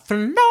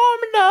phenomenal.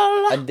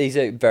 And these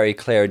are very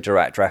clear and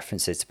direct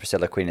references to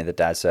Priscilla, Queen of the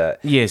Desert.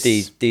 Yes.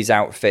 These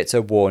outfits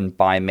are worn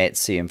by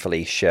Mitzi and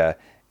Felicia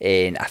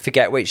in, I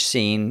forget which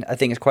scene, I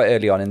think it's quite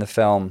early on in the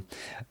film.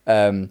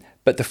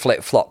 But the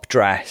flip-flop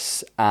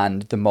dress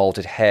and the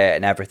molded hair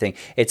and everything,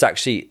 it's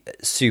actually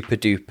super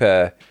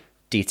duper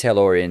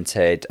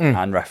detail-oriented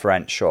and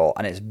referential,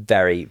 and it's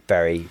very,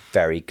 very,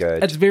 very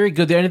good. It's very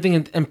good. The only thing,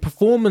 in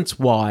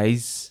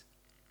performance-wise,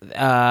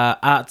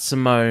 Art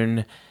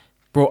Simone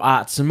brought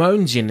Art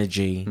Simone's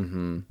energy,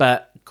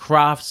 but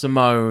Craft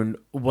Simone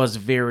was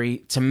very,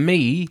 to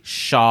me,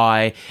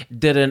 shy,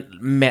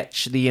 didn't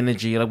match the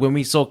energy. Like when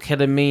we saw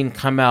Ketamine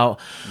come out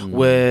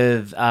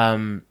with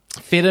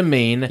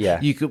Phetamine,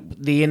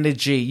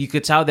 you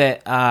could tell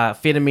that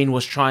Phetamine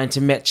was trying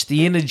to match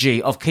the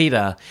energy of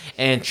Kita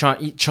and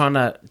trying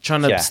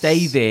to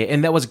stay there,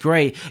 and that was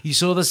great. You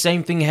saw the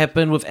same thing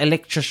happen with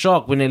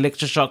Electroshock when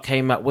Electroshock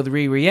came out with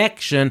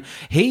Re-Reaction.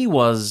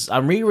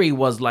 Riri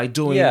was like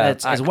doing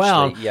it as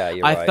well. Yeah,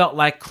 you're I right. felt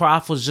like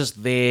Craft was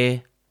just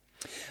there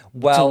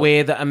to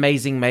wear the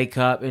amazing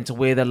makeup and to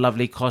wear the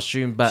lovely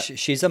costume, but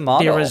she's a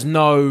model. there is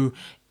no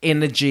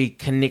energy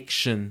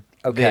connection.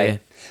 Okay. There.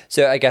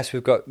 So I guess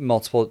we've got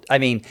multiple. I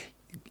mean,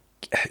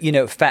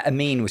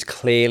 Phetamine was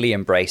clearly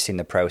embracing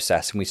the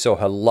process, and we saw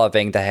her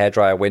loving the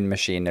hairdryer wind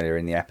machine earlier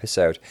in the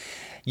episode.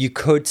 You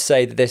could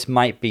say that this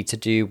might be to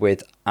do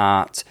with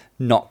Art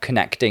not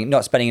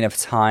spending enough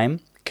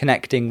time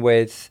connecting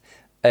with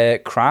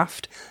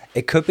Craft.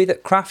 It could be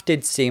that Craft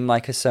did seem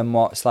like a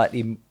somewhat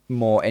slightly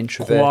more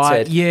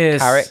introverted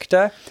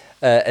character,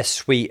 a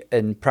sweet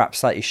and perhaps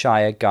slightly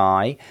shyer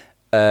guy.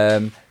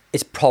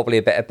 It's probably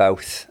a bit of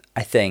both,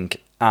 I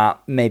think.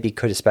 Maybe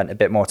could have spent a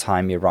bit more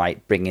time, you're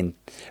right, bringing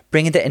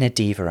the inner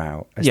diva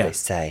out, as they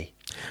say.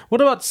 What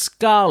about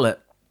Scarlet?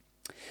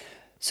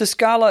 So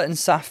Scarlet and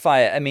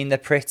Sapphire, I mean, they're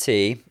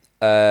pretty.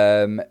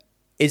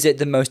 Is it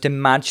the most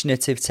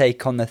imaginative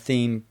take on the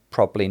theme?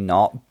 Probably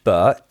not.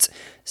 But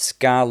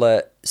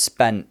Scarlet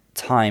spent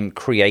time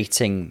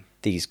creating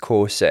these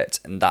corsets,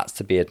 and that's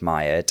to be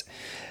admired.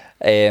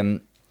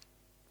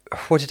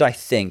 What did I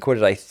think?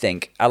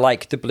 I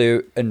like the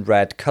blue and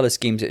red colour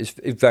schemes. It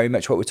is very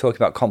much what we're talking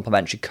about,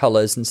 complementary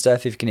colours and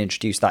stuff. If you can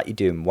introduce that, you're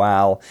doing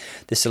well.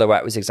 The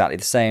silhouette was exactly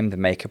the same. The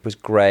makeup was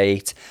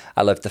great.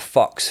 I loved the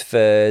fox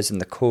furs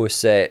and the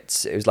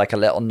corsets. It was like a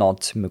little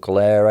nod to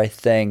Mugler, I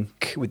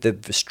think, with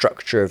the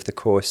structure of the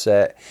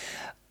corset.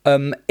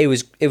 It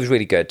was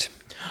really good.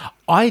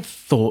 I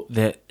thought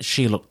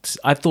she looked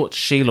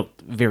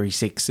very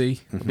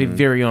sexy. To be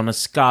very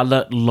honest,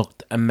 Scarlett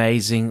looked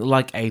amazing,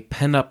 like a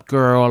pin-up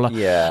girl.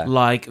 Yeah.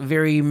 Like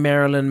very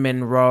Marilyn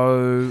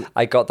Monroe.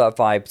 I got that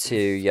vibe too,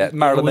 yeah.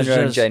 Marilyn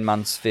Monroe and Jane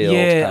Mansfield.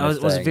 Yeah, kind of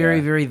it was thing,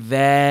 very, very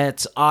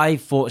that. I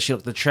thought she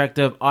looked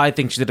attractive. I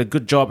think she did a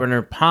good job on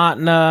her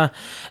partner,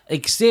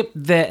 except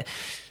that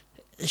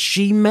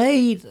she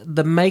made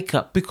the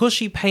makeup, because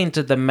she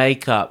painted the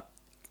makeup,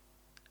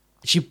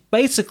 she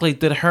basically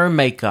did her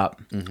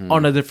makeup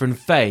on a different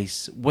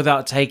face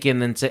without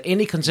taking into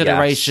any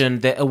consideration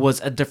that it was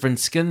a different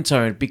skin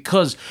tone,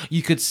 because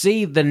you could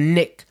see the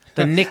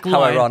neckline.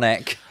 How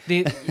ironic.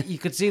 You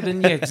could see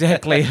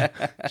exactly.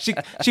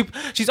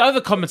 She's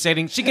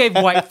overcompensating. She gave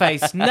white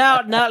face.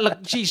 Now look,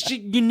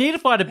 you need to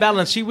find a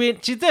balance. She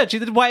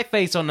did white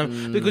face on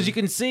them because you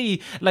can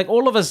see, like,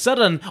 all of a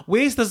sudden,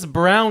 where's this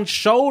brown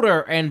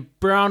shoulder and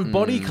brown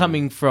body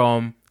coming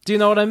from? Do you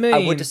know what I mean?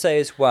 I would say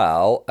as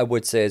well,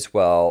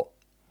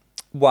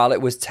 while it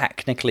was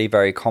technically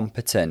very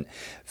competent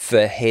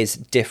for his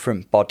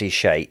different body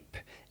shape,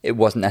 it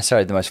wasn't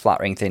necessarily the most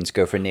flattering thing to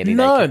go for a nearly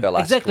naked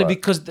burlesque exactly, look.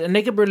 Because the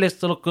naked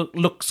burlesque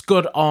looks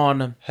good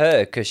on her,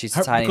 because she's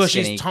tiny, because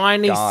skinny she's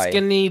tiny, guy.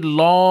 skinny,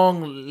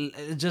 long.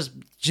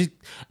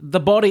 The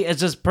body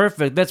is just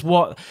perfect. That's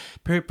what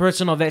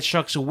person of that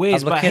structure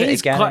wears. I'm But looking at it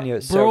he's again, got and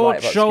you're so broad right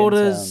about skin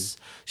shoulders.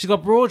 She's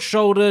got broad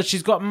shoulders.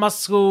 She's got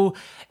muscle.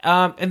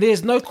 And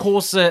there's no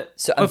corset.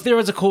 So if there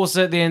is a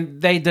corset, then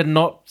they did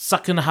not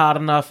suck in hard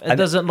enough. It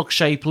doesn't look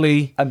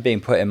shapely. I'm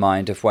being put in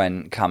mind of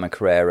when Carmen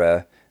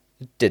Carrera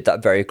did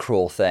that very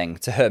cruel thing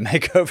to her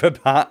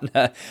makeover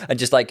partner and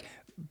just like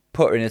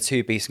put her in a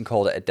two-piece and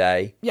called it a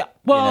day. Yeah,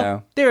 well, you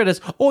know? There it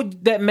is. Or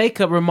that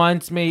makeup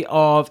reminds me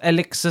of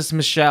Alexis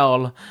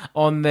Michelle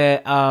on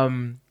that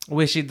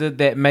where she did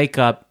that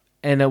makeup.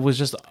 And it was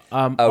just...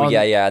 and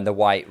the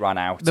white ran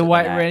out. The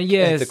white ran,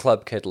 yes. The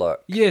club kid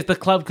look. Yes, the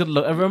club could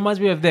look. It reminds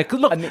me of that. 'Cause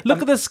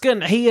look at the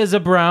skin. He is a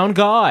brown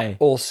guy.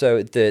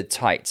 Also, the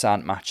tights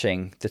aren't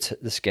matching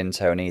the skin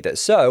tone either.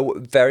 So,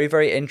 very,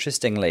 very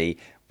interestingly,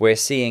 we're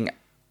seeing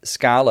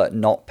Scarlett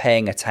not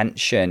paying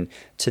attention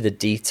to the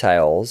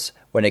details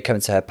when it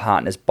comes to her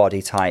partner's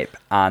body type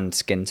and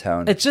skin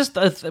tone. It's just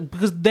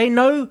because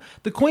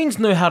the queens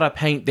know how to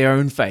paint their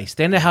own face.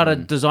 They know how to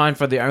design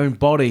for their own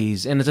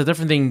bodies, and it's a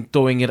different thing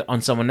doing it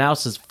on someone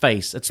else's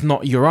face. It's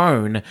not your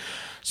own.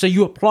 So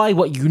you apply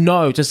what you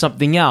know to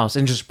something else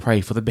and just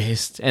pray for the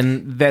best.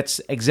 And that's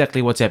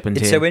exactly what's happened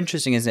here. It's so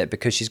interesting, isn't it?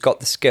 Because she's got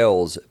the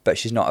skills, but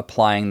she's not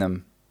applying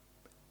them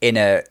in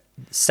a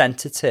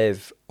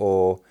sensitive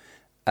or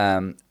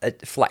a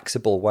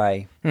flexible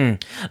way.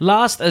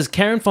 Last is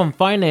Karen from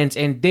Finance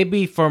and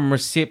Debbie from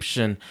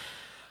Reception.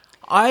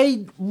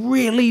 I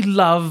really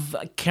love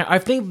I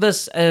think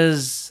this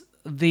is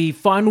the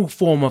final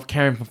form of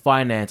Karen from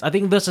Finance. I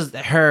think this is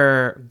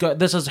her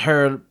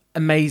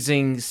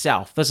amazing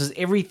self. This is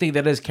everything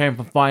that is Karen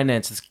from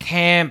Finance. It's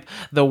camp,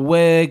 the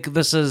wig.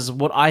 This is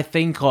what I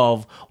think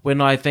of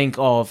when I think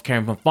of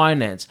Karen from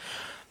Finance.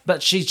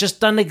 But she's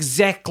just done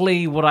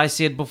exactly what I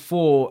said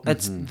before.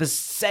 It's the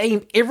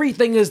same.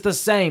 Everything is the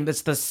same.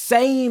 It's the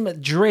same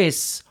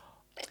dress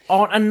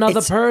on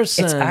another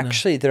person. It's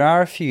actually, there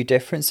are a few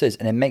differences,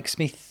 and it makes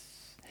me...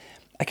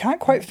 I can't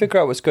quite figure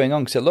out what's going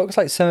on, because it looks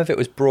like some of it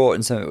was brought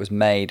and some of it was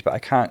made, but I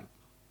can't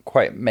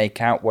quite make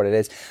out what it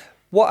is.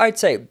 What I'd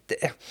say...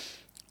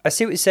 I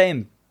see what you're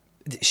saying.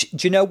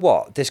 Do you know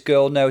what? This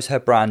girl knows her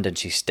brand and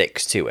she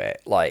sticks to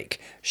it. Like,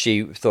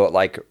 she thought,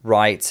 like,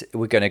 right,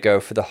 we're going to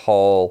go for the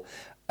whole...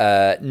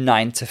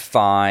 9 to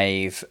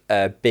 5,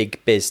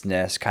 big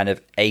business, kind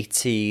of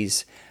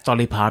 80s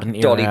Dolly Parton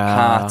era. Dolly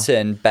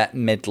Parton, Bette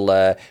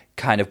Midler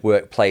kind of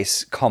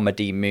workplace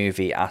comedy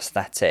movie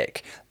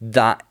aesthetic.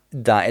 That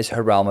is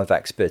her realm of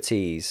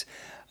expertise,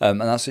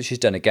 and that's what she's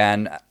done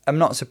again. I'm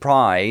not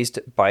surprised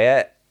by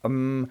it. I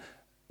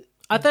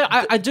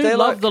do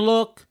love the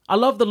look. I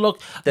love the look.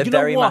 They're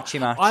very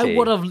matchy-matchy. I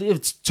would have.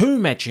 It's too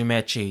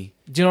matchy-matchy.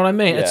 Do you know what I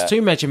mean? Yeah. It's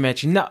too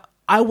matchy-matchy. No.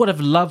 I would have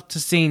loved to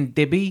seen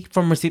Debbie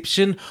from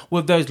Reception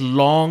with those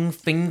long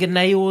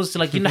fingernails,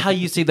 like you know how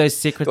you see those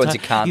secretaries. You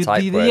can't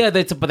type with. Yeah,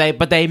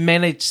 but they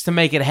managed to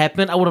make it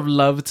happen. I would have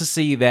loved to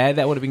see that.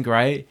 That would have been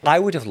great. I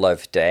would have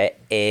loved it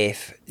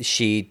if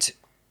she'd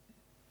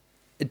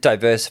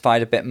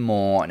diversified a bit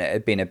more and it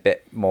had been a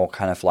bit more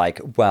kind of like,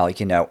 well,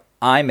 you know,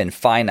 I'm in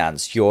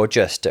finance, you're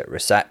just at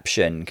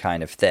reception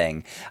kind of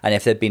thing. And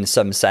if there'd been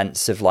some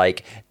sense of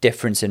like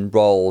difference in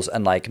roles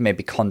and like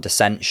maybe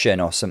condescension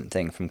or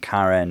something from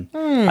Karen,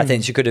 I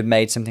think she could have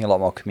made something a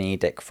lot more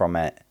comedic from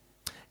it.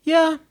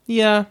 Yeah.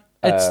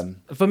 It's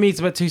for me,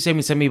 it's a bit too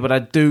semi, but I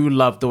do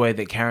love the way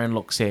that Karen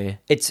looks here.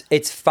 It's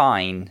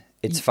fine.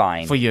 It's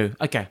fine. For you.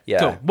 Okay, yeah.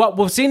 Cool. Well,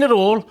 we've seen it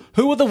all.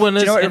 Who are the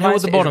winners and who are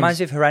the bottoms? It reminds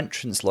me of her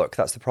entrance look.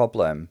 That's the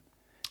problem.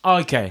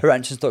 Okay. Her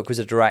entrance look was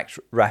a direct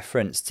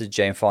reference to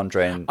Jane Fonda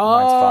in 95.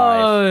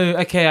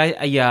 Oh, okay.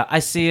 I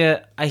see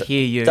it. I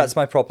hear you. That's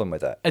my problem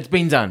with it. It's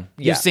been done.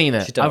 You've seen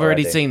it. I've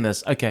already seen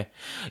this. Okay.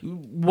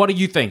 What do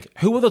you think?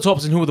 Who are the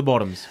tops and who are the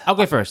bottoms? I'll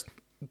go first.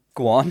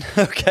 Go on.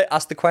 Okay,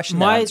 ask the question.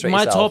 My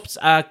tops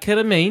are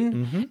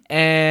Kiramin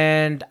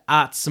and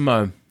Art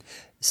Simone.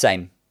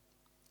 Same.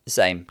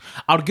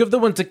 I'll give the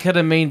win to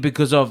Kiramin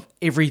because of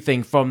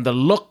everything from the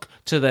look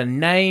to the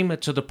name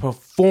to the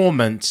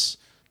performance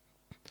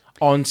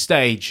on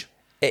stage.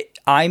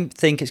 I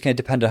think it's going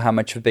to depend on how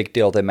much of a big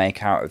deal they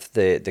make out of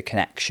the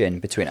connection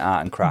between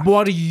art and craft.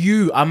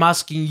 I'm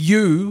asking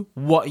you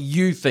what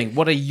you think.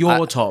 What are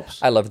your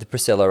tops? I love the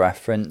Priscilla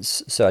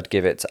reference, so I'd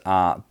give it to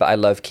art. But I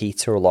love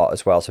Keita a lot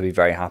as well, so I'd be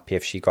very happy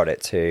if she got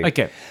it too.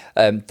 Okay.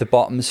 The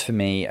bottoms for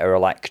me are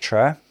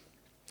Electra.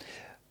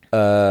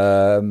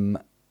 And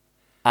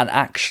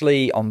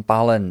actually, on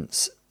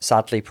balance,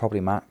 sadly, probably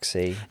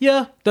Maxi.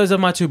 Yeah, those are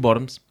my two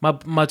bottoms.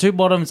 My two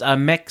bottoms are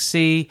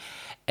Maxi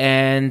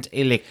and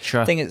Electra.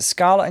 The thing is,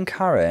 Scarlett and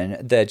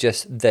Karen, they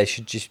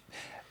should just...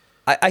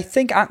 I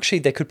think actually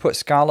they could put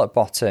Scarlett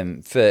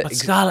bottom for... But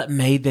Scarlett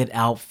made that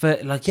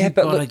outfit. Like, yeah,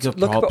 but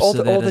look at all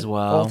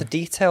the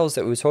details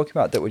that we were talking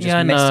about that were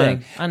just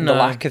missing. I know. The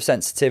lack of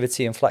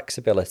sensitivity and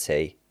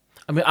flexibility.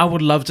 I mean, I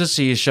would love to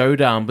see a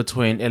showdown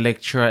between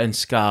Electra and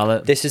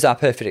Scarlett. This is our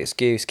perfect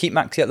excuse. Keep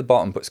Maxi at the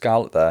bottom, put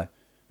Scarlett there.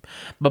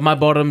 But my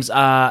bottoms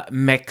are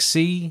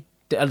Maxi.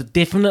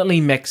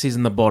 Definitely Maxi's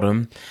in the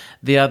bottom.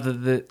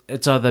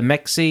 It's either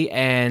Maxi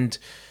and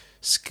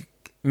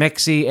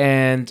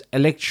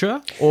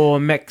Electra or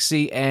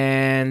Maxi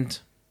and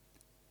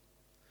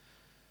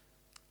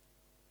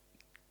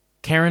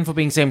Karen for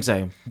being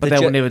same. But they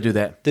will never do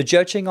that. The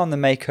judging on the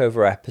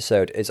makeover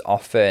episode is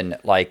often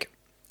like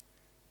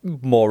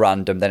more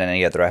random than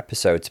any other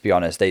episode, to be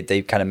honest.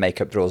 They kind of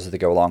make up the rules as they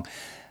go along.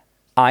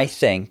 I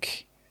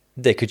think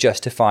they could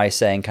justify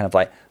saying kind of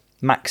like,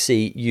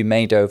 Maxi, you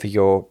made over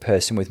your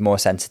person with more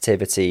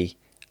sensitivity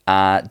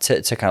to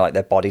kind of like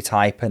their body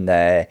type and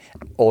their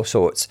all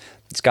sorts.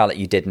 Scarlett,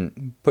 you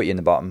didn't. Put you in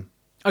the bottom.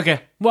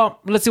 Okay, well,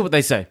 let's see what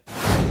they say.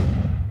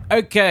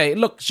 Okay,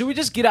 look, should we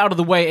just get out of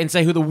the way and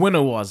say who the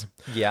winner was?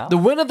 Yeah. The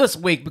winner this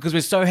week, because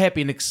we're so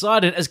happy and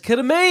excited, is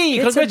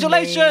Kitamine.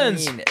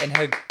 Congratulations! In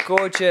her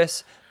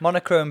gorgeous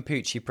monochrome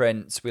Poochie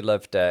prints. We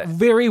loved it.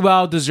 Very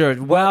well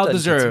deserved. Well done,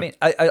 deserved.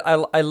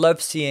 Ketamine. I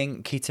love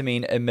seeing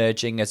Ketamine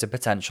emerging as a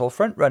potential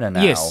front runner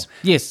now.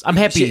 Yes, I'm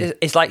happy.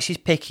 It's like she's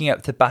picking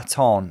up the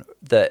baton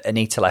that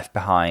Anita left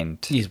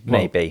behind. Yes,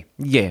 well, maybe.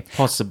 Yeah,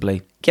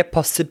 possibly. Yeah,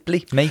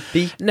 possibly.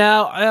 Maybe.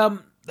 Now,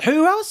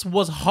 who else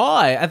was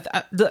high?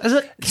 Is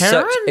it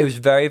Karen? It was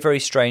very, very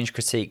strange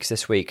critiques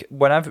this week.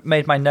 When I've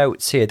made my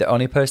notes here, the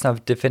only person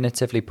I've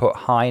definitively put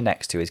high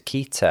next to is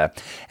Keita.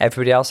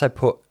 Everybody else I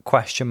put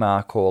question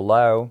mark or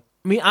low.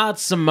 I mean, Art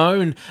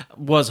Simone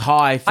was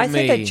high for me. I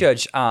think they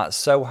judge Art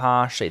so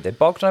harshly. They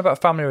bogged on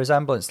about family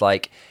resemblance.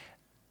 Like,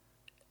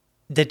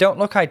 they don't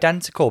look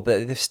identical,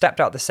 but they've stepped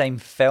out the same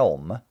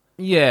film.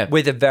 Yeah.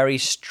 With a very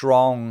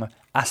strong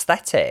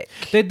aesthetic.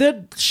 They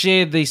did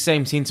share the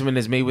same sentiment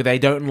as me, where they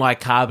don't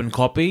like carbon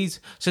copies.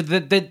 So they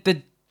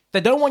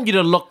don't want you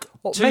to look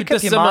too make up your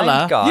dissimilar.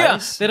 mind,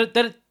 guys.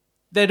 Yeah,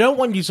 they don't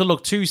want you to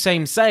look too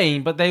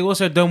same, but they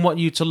also don't want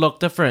you to look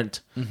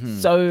different. Mm-hmm.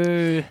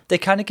 So they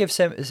kind of give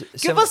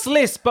give us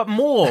less but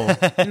more.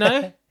 You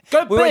know,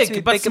 go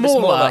big but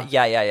smaller.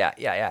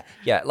 Yeah.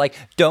 Like,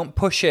 don't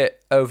push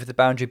it over the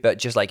boundary, but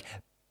just like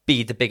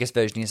be the biggest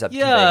version of yourself.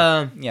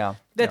 Yeah.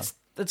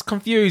 That's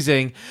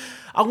confusing.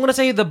 I'm going to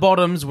say the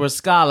bottoms were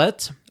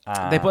Scarlett.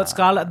 They put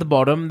Scarlett at the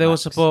bottom. They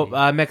also put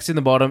Maxi in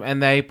the bottom,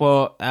 and they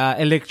put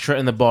Elektra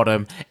in the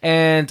bottom.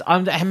 And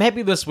I'm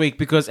happy this week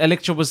because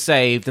Elektra was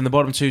saved, and the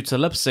bottom two to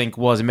lip sync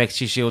was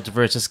Maxi Shields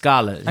versus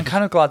Scarlett. I'm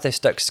kind of glad they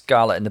stuck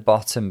Scarlett in the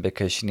bottom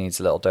because she needs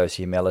a little dose of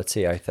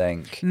humility, I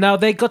think. Now,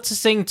 they got to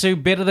sing to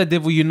Better the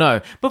Devil You Know.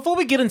 Before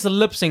we get into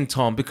lip sync,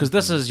 Tom, because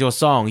this is your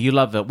song, you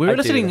love it. We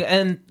were sitting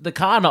in the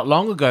car not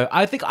long ago.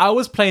 I think I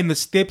was playing the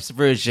Steps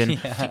version,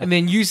 and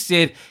then you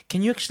said,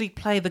 "Can you actually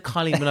play the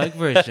Kylie Minogue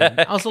version?"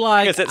 I was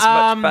like, it's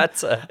much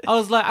better. I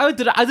was like, I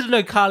didn't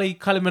know Kylie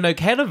Minogue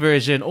had a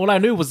version. All I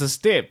knew was the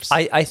Steps.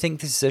 I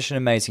think this is such an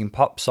amazing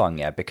pop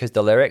song, because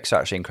the lyrics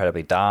are actually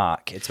incredibly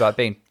dark. It's about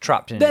being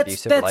trapped in an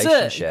abusive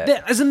relationship.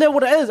 Isn't that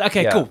what it is?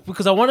 Okay, cool.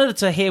 Because I wanted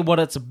to hear what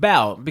it's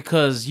about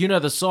because you know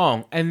the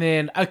song. And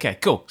then, okay,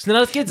 cool. So now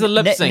let's get to the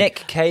lip sync.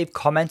 Nick Cave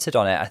commented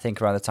on it, I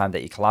think, around the time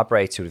that he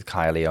collaborated with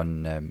Kylie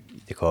on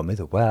They Call Me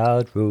The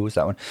Wild Rose,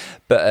 that one.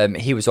 But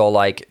he was all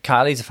like,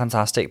 Kylie's a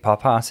fantastic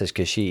pop artist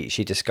because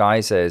she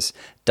disguises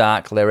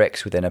dark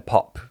lyrics within a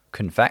pop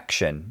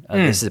confection.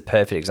 And this is a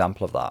perfect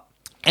example of that.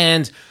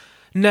 And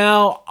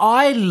now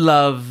I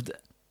loved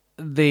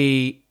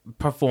the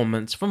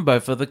performance from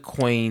both of the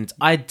queens.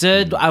 I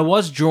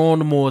was drawn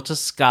more to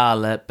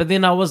Scarlett, but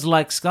then I was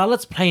like,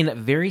 Scarlett's playing it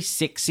very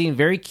sexy and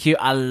very cute.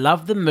 I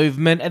love the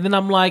movement. And then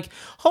I'm like,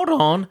 hold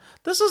on,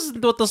 this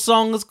isn't what the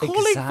song is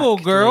calling for,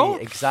 girl.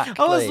 Exactly.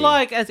 I was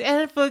like,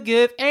 and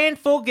forgive and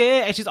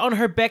forget. And she's on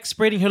her back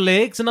spreading her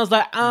legs. And I was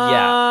like,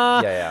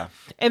 Yeah.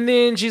 And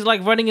then she's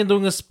like running and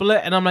doing a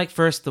split. And I'm like,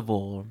 first of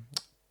all,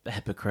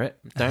 hypocrite.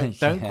 Don't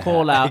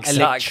call out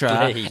Elektra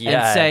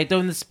and say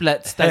doing the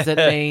splits doesn't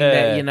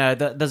mean that,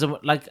 that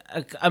doesn't, like,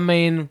 I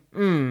mean,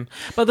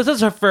 but this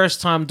is her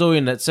first time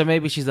doing it, so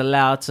maybe she's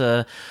allowed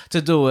to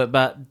do it,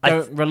 but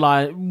don't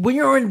rely when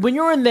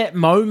you're in that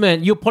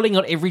moment, you're pulling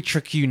out every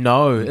trick,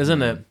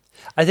 isn't it?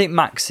 I think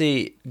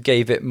Maxi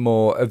gave it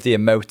more of the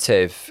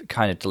emotive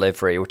kind of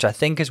delivery, which I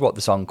think is what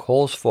the song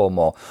calls for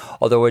more,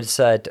 although it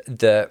said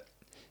that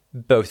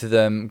both of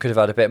them could have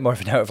had a bit more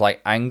of a note of like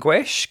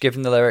anguish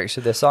given the lyrics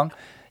of this song.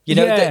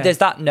 There's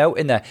that note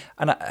in there.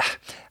 And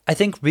I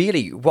think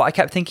really what I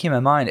kept thinking in my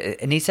mind,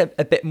 it needs a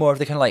bit more of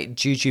the kind of like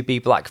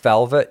Jujubee Black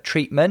Velvet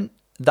treatment,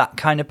 that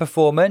kind of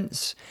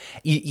performance.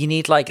 You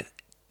need like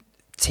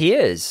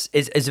tears.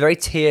 It's very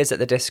Tears at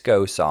the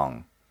Disco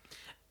song.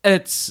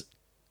 It's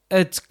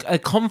a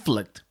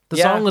conflict. The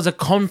song is a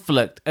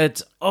conflict.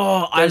 It's,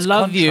 I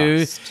love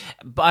you,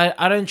 but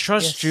I don't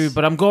trust you,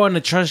 but I'm going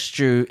to trust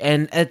you.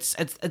 And it's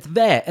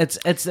there.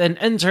 It's an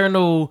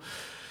internal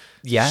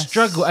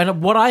struggle.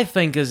 And what I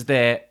think is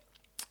that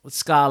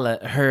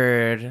Scarlett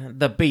heard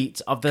the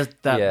beat of the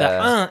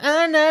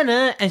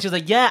and she was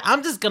like,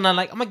 I'm just gonna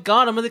like, oh my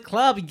God, I'm in the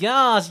club.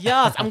 Yes.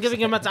 I'm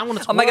giving him my time. I'm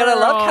gonna oh my God, I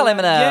love Kylie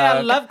Minogue. Yeah,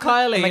 I love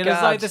Kylie. And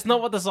it's like, that's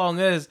not what the song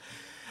is.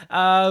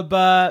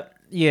 But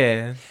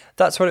yeah.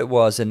 That's what it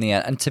was in the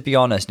end. And to be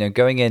honest,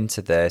 going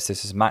into this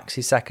is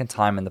Maxi's second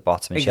time in the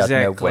bottom, and she had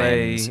no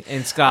wins.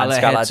 And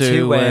Scarlett had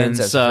two wins.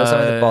 So the first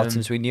time in the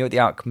bottom, so we knew what the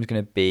outcome was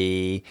going to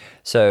be.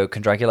 So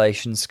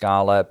congratulations,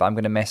 Scarlett. But I'm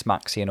going to miss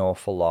Maxi an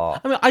awful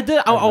lot. I mean,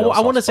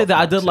 I want to say that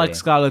I did like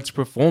Scarlett's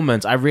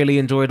performance. I really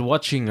enjoyed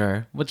watching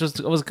her, which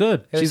was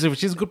good. She's a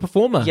good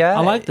performer. Yeah,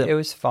 I liked it. It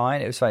was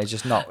fine. It's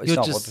just not what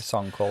the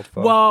song called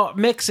for. Well,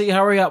 Maxi,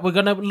 hurry up. We're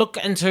going to look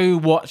into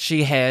what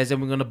she has,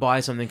 and we're going to buy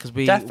something because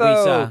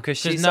because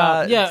she's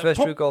first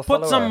True Gold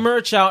follower. Put some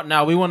merch out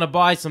now. We want to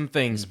buy some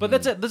things. But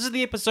that's it. This is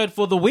the episode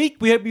for the week.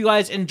 We hope you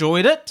guys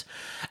enjoyed it.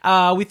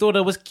 We thought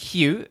it was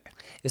cute.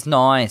 It's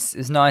nice.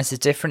 It's nice.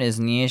 It's different. It's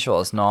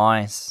unusual. It's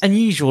nice.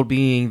 Unusual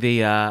being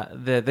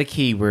the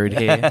key word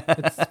here.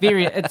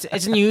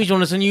 It's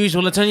unusual. It's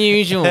unusual. It's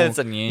unusual. It's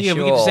unusual.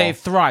 Yeah, we get to say it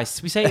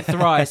thrice. We say it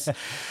thrice.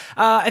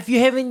 If you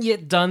haven't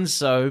yet done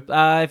so,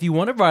 if you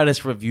want to write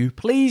us a review,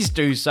 please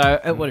do so.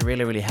 It would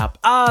really, really help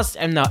us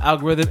and our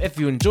algorithm if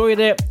you enjoyed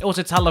it.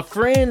 Also, tell a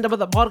friend about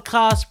the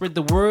podcast, spread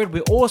the word.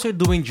 We're also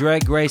doing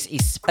Drag Race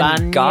España.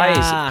 And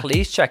guys,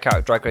 please check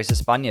out Drag Race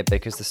España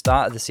because the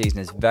start of the season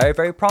is very,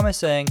 very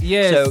promising.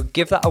 Yes. So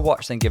give that a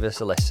watch, then give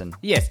us a listen.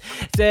 Yes.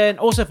 Then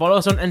also follow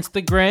us on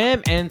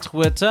Instagram and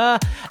Twitter.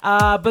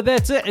 But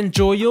that's it.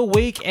 Enjoy your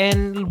week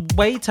and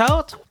wait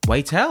out.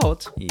 Wait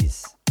out?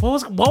 Yes.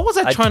 What was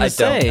I trying to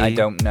say? I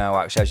don't know.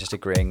 Actually, I was just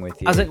agreeing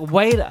with you. I was like,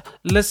 wait,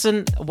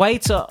 listen,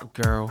 wait up,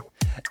 girl.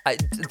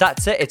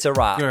 That's it. It's a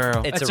wrap.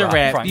 Girl, it's a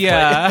wrap. frankly.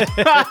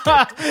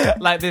 Yeah.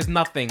 Like there's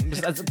nothing.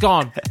 It's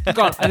gone.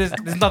 There's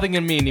nothing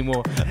in me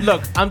anymore.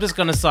 Look, I'm just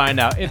gonna sign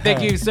out. And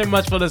thank you so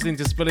much for listening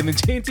to Spilling the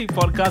GNT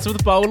podcast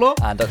with Paolo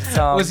And Dr.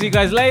 Tom. We'll see you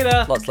guys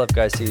later. Lots of love,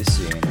 guys. See you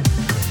soon.